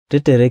jokis.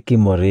 Tetere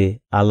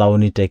kimori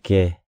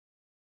alauniteke.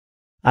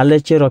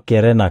 Alechero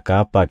kere na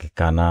kaapak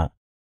kana.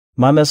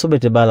 Mame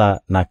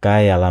subetibala na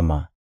kaya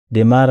alama.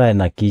 Demara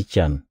na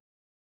kichan.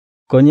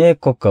 Konye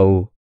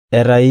kokau.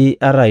 Erai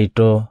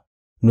araito.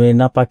 Nwe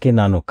napaki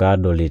nanuka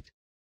dolit.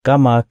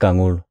 Kama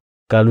kangul.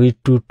 Kalui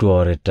tutu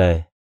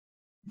oretae.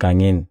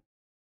 Kangin.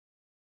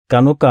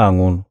 Kanuka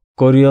angun.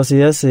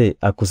 Koriosiese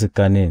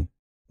akusikanin,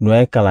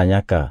 nue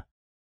kalanyaka.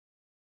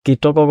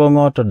 Kitoko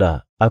ngoto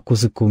da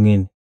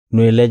akusikungin,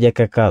 nue leje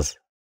kekas.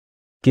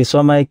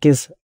 Kiswama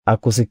ikis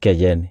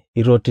akusikejen,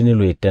 irotini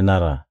lui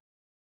tenara.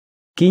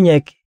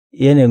 Kinyek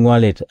yene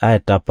ngwalit ae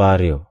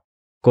tapario,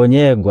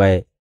 konye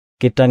gwae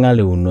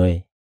kitangali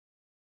unoi.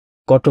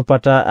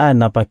 Kotupata ae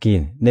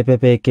napakin,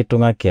 nepepe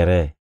kitunga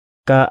kere,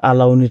 ka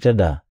alaunite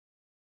da.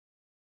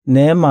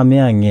 Ne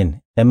emame angin,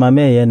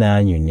 emame yene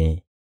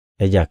anyuni,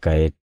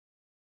 ejakait.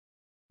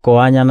 Ko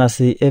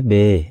anyanasi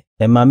ebe,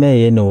 emame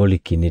yene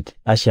olikinit,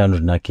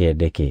 ashanut na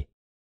kiedeke.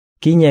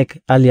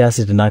 Kinyek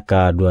aliasit na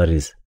ka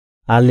duaris,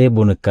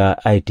 alebun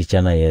ka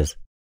aitichana yes,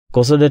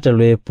 kosodete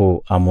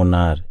luepo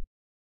amunar.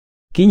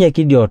 Kinyek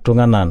idio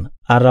tunganan,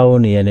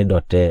 araoni yene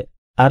dote,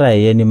 ara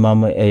yene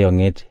mamu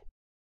eyongit,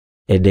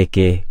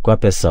 edeke kwa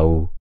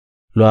pesau,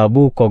 lo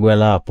abu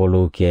kogwela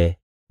apoluke,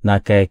 na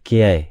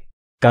kaekiai,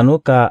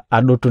 kanuka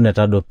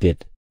adutuneta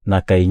dopit,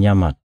 na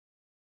kainyamat.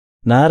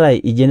 Na arai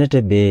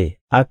ijenete be,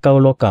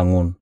 akaulo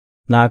kangun,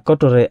 na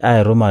akotore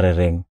ae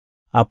rumarereng,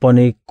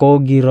 aponi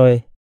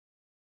kogiroi.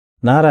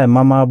 Na arai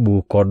mama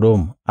abu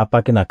kodum,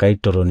 apaki na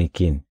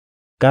kaitoronikin,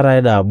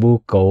 karaida abu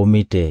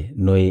kaumite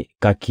noi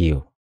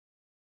kakio.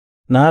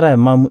 Na arai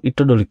mamu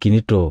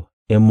itodolikinito,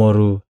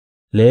 emoru,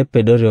 le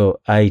pedorio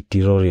ai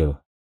tirorio.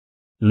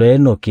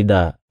 Loeno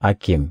kida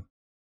akim.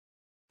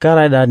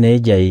 Karaida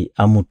nejai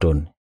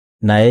amuton,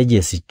 na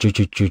ejesi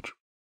chuchu.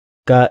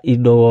 Ka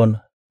idowon,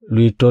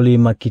 luitoli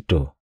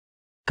makito.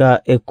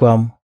 Ka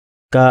ekwam,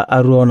 ka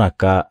aruona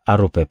ka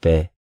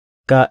arupepe.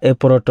 Ka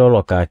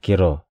eporotolo ka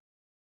kiro.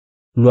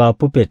 Lua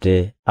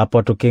pupete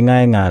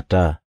apotukingai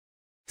ngata.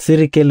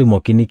 Sirikeli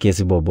mokini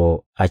kesi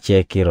bobo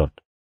ache kirot.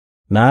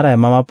 Na arai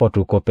mama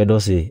potu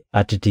kopedosi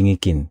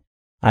atitingikin.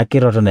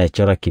 Akiroto na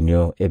echora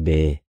kinyo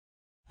ebe.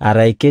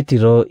 Arai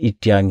ketiro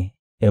itiang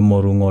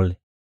emorungol.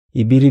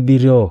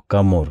 Ibiribirio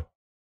kamor.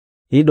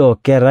 Ido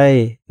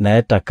kerai na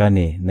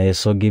etakani na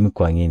esogim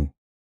kwangin.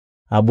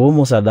 Abu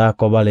musada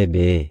kobale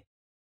be.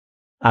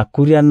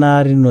 Akuria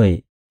nari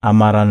noi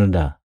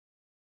amaranuda.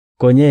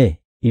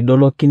 Konye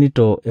idolo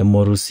kinito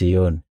emoru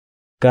Sion.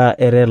 Ka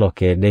ere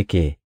loke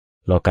deke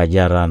loka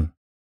jaran.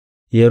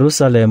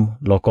 Yerusalem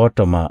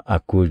lokotoma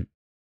akuj.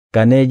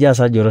 Kaneja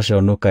sa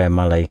joroshonuka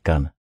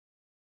emalaikan.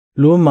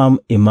 Lumam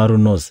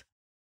imarunos.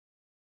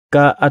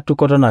 Ka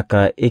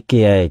atukotonaka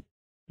ekeaek.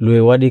 Lue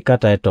wadi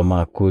kata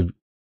etoma akuj.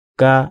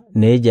 Ka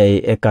nejai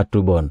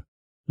ekatubon.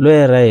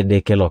 Lue rai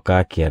deke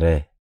loka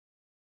kiere.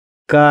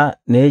 Ka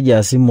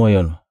neja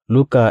simoyon.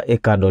 Luka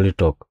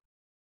ekadolitok.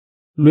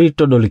 Lui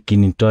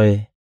todolikinitoy.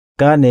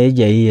 Ka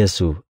neja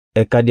Yesu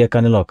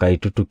ekadiakani loka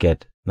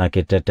itutuket na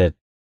kitetet.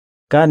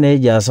 Ka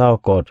neja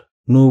saokot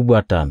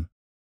nubuatan.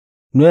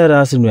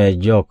 Nuerasi nue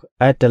jok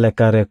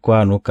aitelekare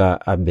kwa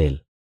nuka Abel.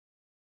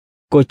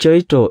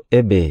 Kochoito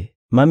ebe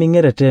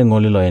mamingerete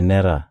ngolilo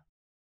enera.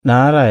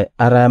 Na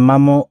arai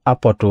mamo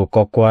apotu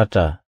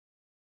kokwata.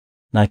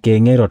 Na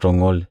kengero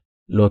tongol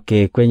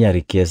loke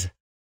kwenyarikes.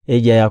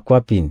 Eja ya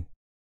kwapin.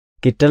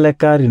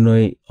 Kitelekari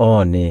noi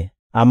one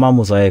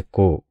amamusa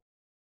eko.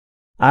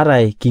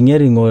 Arai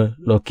kingeringol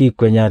loki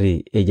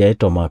kwenyari eja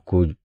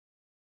etomakuj.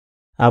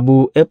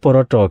 Abu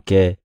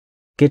eporotoke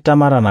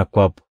kitamara na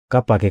kwap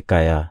kapake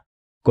kaya.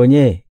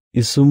 Konye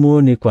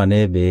isumu ni kwa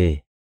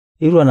nebe.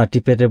 Irua na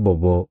tipete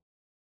bobo.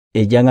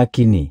 Ejanga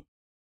kini.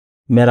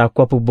 Mera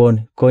kwapu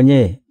bon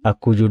konye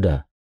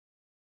akujuda.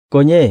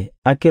 Konye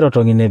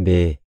akirotongine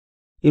be.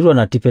 Irua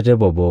na tipete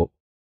bobo.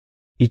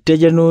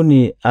 Itejenu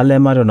ni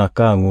alemario na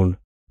kangul.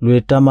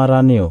 Lue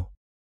tamaranio.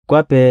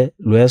 Kwape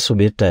lue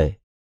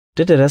subitai.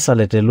 Teteresa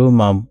lete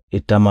lumam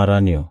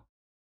itamaranio.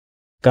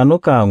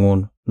 Kanuka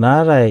angun na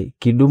arai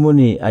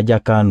kidumuni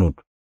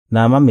ajakanut.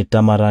 Na mami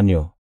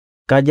tamaranio.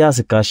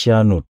 Kajasi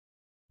kashianut.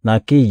 Na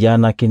ki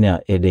jana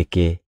kina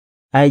edeke.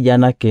 Ai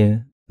jana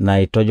kin na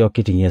itojo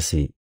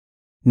kitingesi.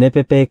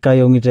 Nepepe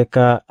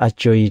kayongiteka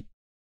achoit.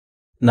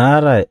 Na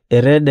arai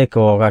eredeke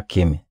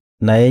wagakim.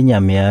 Na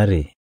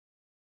enyamiari.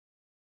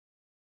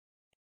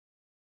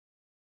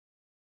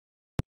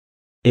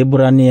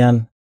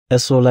 IBURANIAN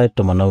esolai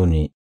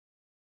tomanauni.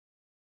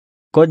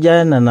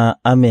 Kojana na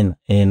amin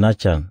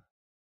nachan.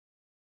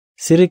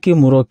 Siriki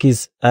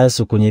murokis ay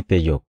sukunyi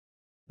pejok.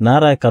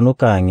 Nara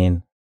kanuka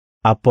angin.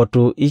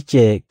 Apotu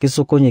iche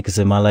kisukunyi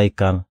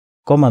kisemalaikan.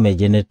 Koma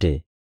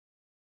mejenete.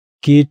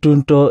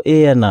 Kitunto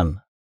eyanan.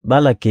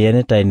 Bala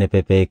kiyeneta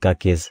inepepe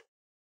kakis.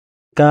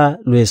 Ka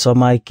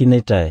luisoma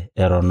ikineta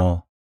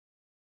erono.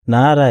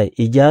 Nara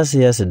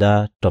ijasi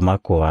yasida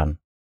tomakuan.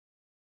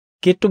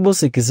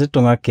 Kitubusi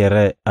kisitunga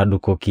kere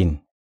adukokin.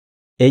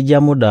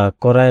 Ejamuda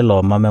korai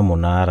lo mame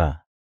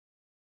munara.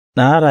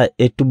 Nara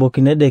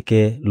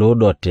etubokinedeke lo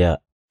dotia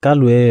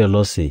kalue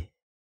yolosi.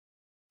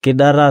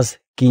 Kidaras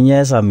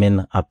kinyesa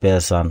min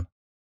apesan.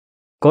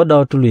 Koda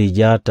utulu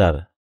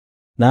ijatar.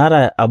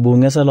 Nara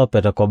abungesa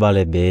lopeta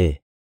kobale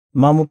be.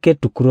 Mamuke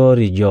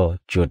tukurori jo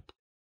chut.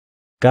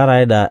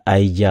 Karaida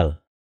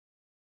aijal.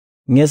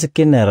 Ngesi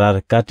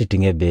kinerar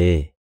katitinge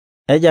be.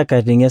 Eja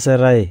katingese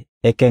rai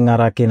eke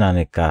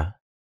ngarakinaneka.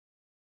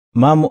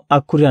 Mamu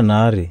akuria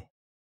nari.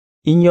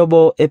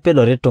 inyobo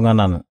epedore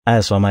tung'anan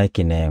aeswama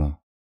ekineng'o.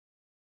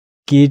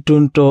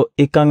 Kitunto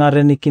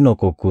ikang'are ni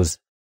kinokokus,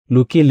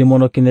 luki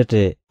limono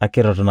kinete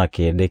akirotona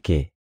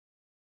kedeke.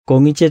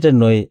 Kong'ichete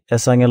noi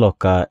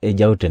esang'eloka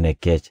ejaute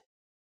nekech.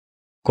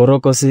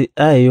 Korokosi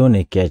aeyo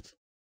nekech.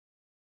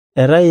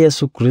 Era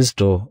Yesu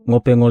Kristo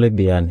ng'openg'ole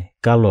biani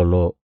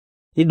kalolo,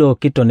 ido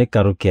kitoni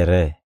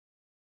karukere.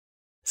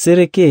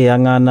 Siriki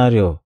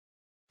yang'anario,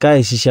 ka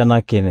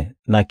isishana kine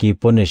na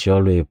kiipone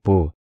sholo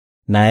epu,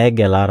 na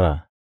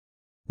egelara.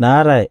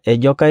 Naara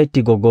ejoka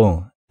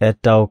itigogong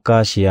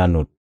etauka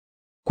shianut.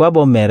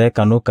 Kwabo mere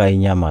kanuka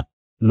inyamat,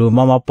 lu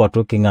mama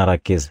potu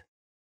king'arakis.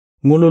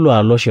 Ng'ululu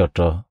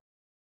aloshoto.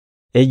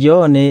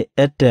 Ejooni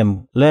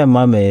etem le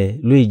mame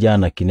lu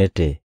ijana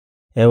kinete,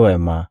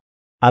 ewema,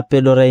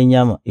 apedore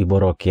inyama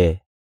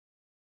iboroke.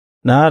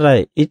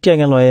 Naara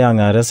itiang'elo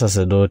yang'are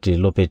sasedoti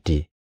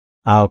lopeti,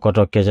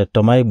 aokotokeche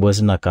tomai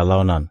bosi na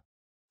kalaunan,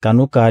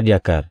 kanuka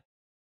adiakar,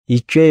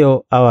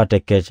 ichweyo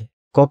awatekech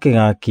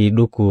koking'a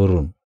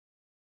kidukurun.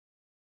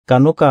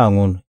 Kanuka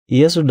ang'un,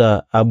 Yesu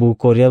da abu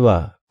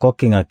korieba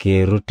koking'a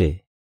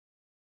kirute.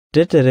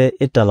 Tetere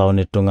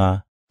italauni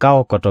tunga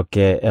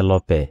kaokotoke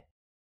elope.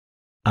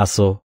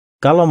 Aso,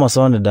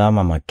 kalomosoni da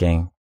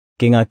mamakeng,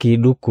 king'a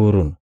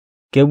kidukurun,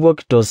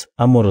 kebuokitos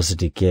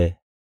amorositike.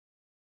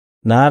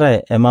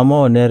 Naare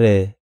emamo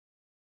nere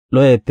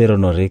loe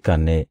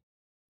peronorikane,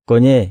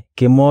 konye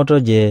kimoto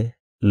je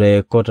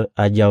loe kot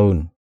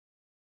ajaun.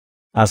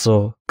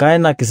 Aso,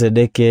 kaina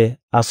kisedeke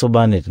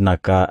asobanit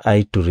naka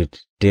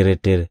aiturit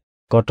tere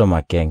koto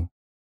makeng.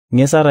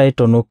 Ngesara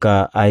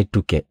itonuka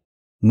aituke,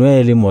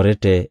 nueli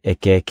morete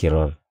eke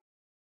kirol.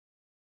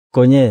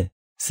 Konye,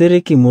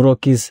 siriki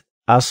murokis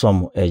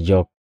asom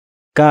ejok,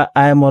 ka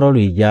aemorolu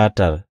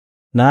ijatar,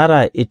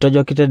 naara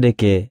itojokite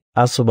deke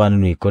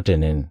asobaninu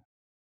ikotenen.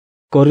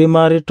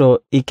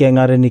 Korimarito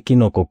ikeng'are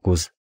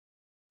nikinokokus,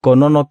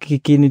 konono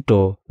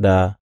kikinito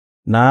da,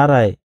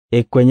 naara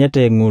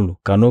ekwenyete ng'ulu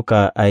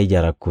kanuka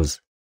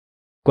aijarakus.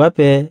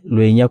 Kwape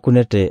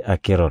luinyakunete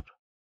akirot.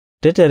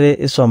 Tetere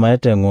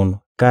iswamaete ng'un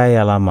ka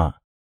yalama,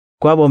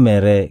 kwabo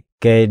mere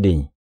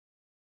keidiny.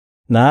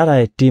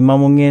 Naara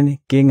timamung'en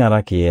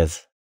king'ara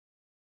kiyes.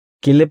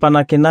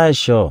 Kilipana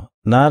kinaisho,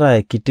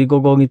 naara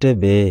kitigogong'ite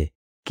be,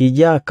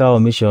 kija kao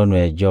mishonu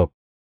ejok,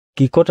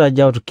 kikota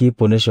jaut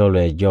kipone sholo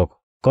ejok,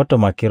 koto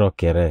makiro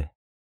kere.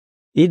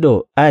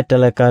 Ido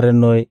aetelekare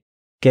noi,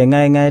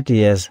 keng'aing'ae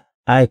tiyes,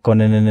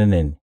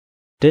 konenenenen.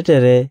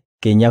 Tetere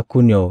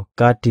kinyakunyo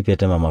ka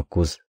tipete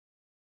mamakus.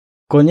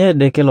 Konye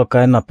deke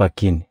lokae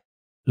napakin,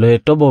 loe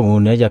tobo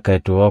ng'une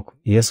jakaituok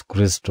Yesu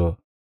Kristo,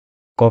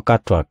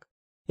 kokatwak,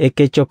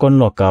 ekechokon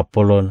loka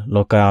polon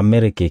loka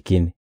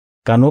Amerikekin,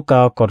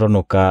 kanuka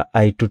kotonuka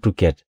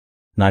aitutuket,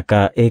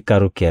 naka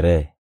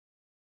ekarukere.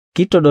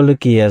 Kitodolu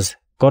kiyes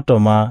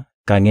kotoma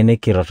kang'ene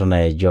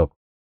kirotona ejok.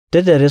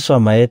 Tetere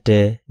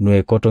swamaete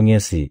nue koto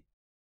ng'esi.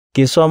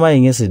 Kiswama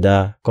ing'esi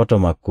da koto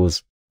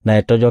makus, na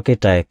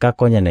etojokitae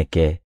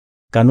kakonyeneke,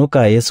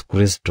 kanuka Yesu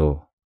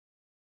Kristo.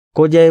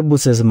 Koja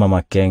ebuses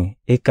mamakeng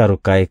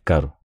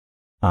ikaru.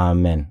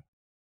 Amen.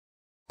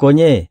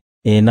 Konye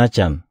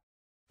inachan,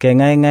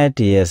 keng'aing'ae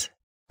tiyes,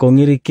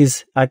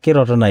 kong'irikis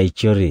akirotona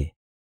ichori,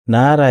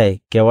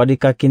 naarae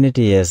kewadika kini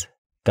tiyes,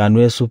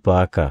 kanue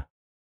supaka.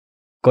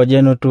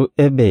 Kojenutu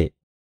ebe,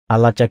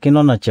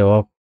 alachakinona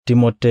chewok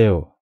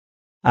Timoteo.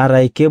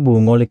 Arai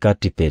kebu ng'oli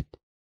katipet.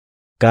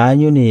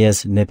 Kaanyu ni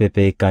yes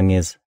nepepe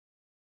ikang'is.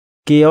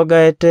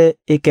 Kiyogaete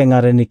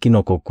ikeng'are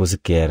nikinokokus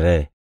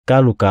kere,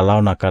 kalu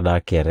kalauna kada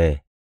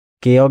kere.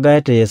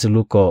 Kiyogaete yes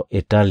luko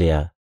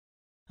Italia.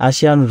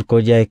 Asianut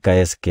koja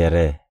ikaes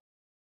kere.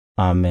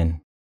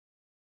 Amen.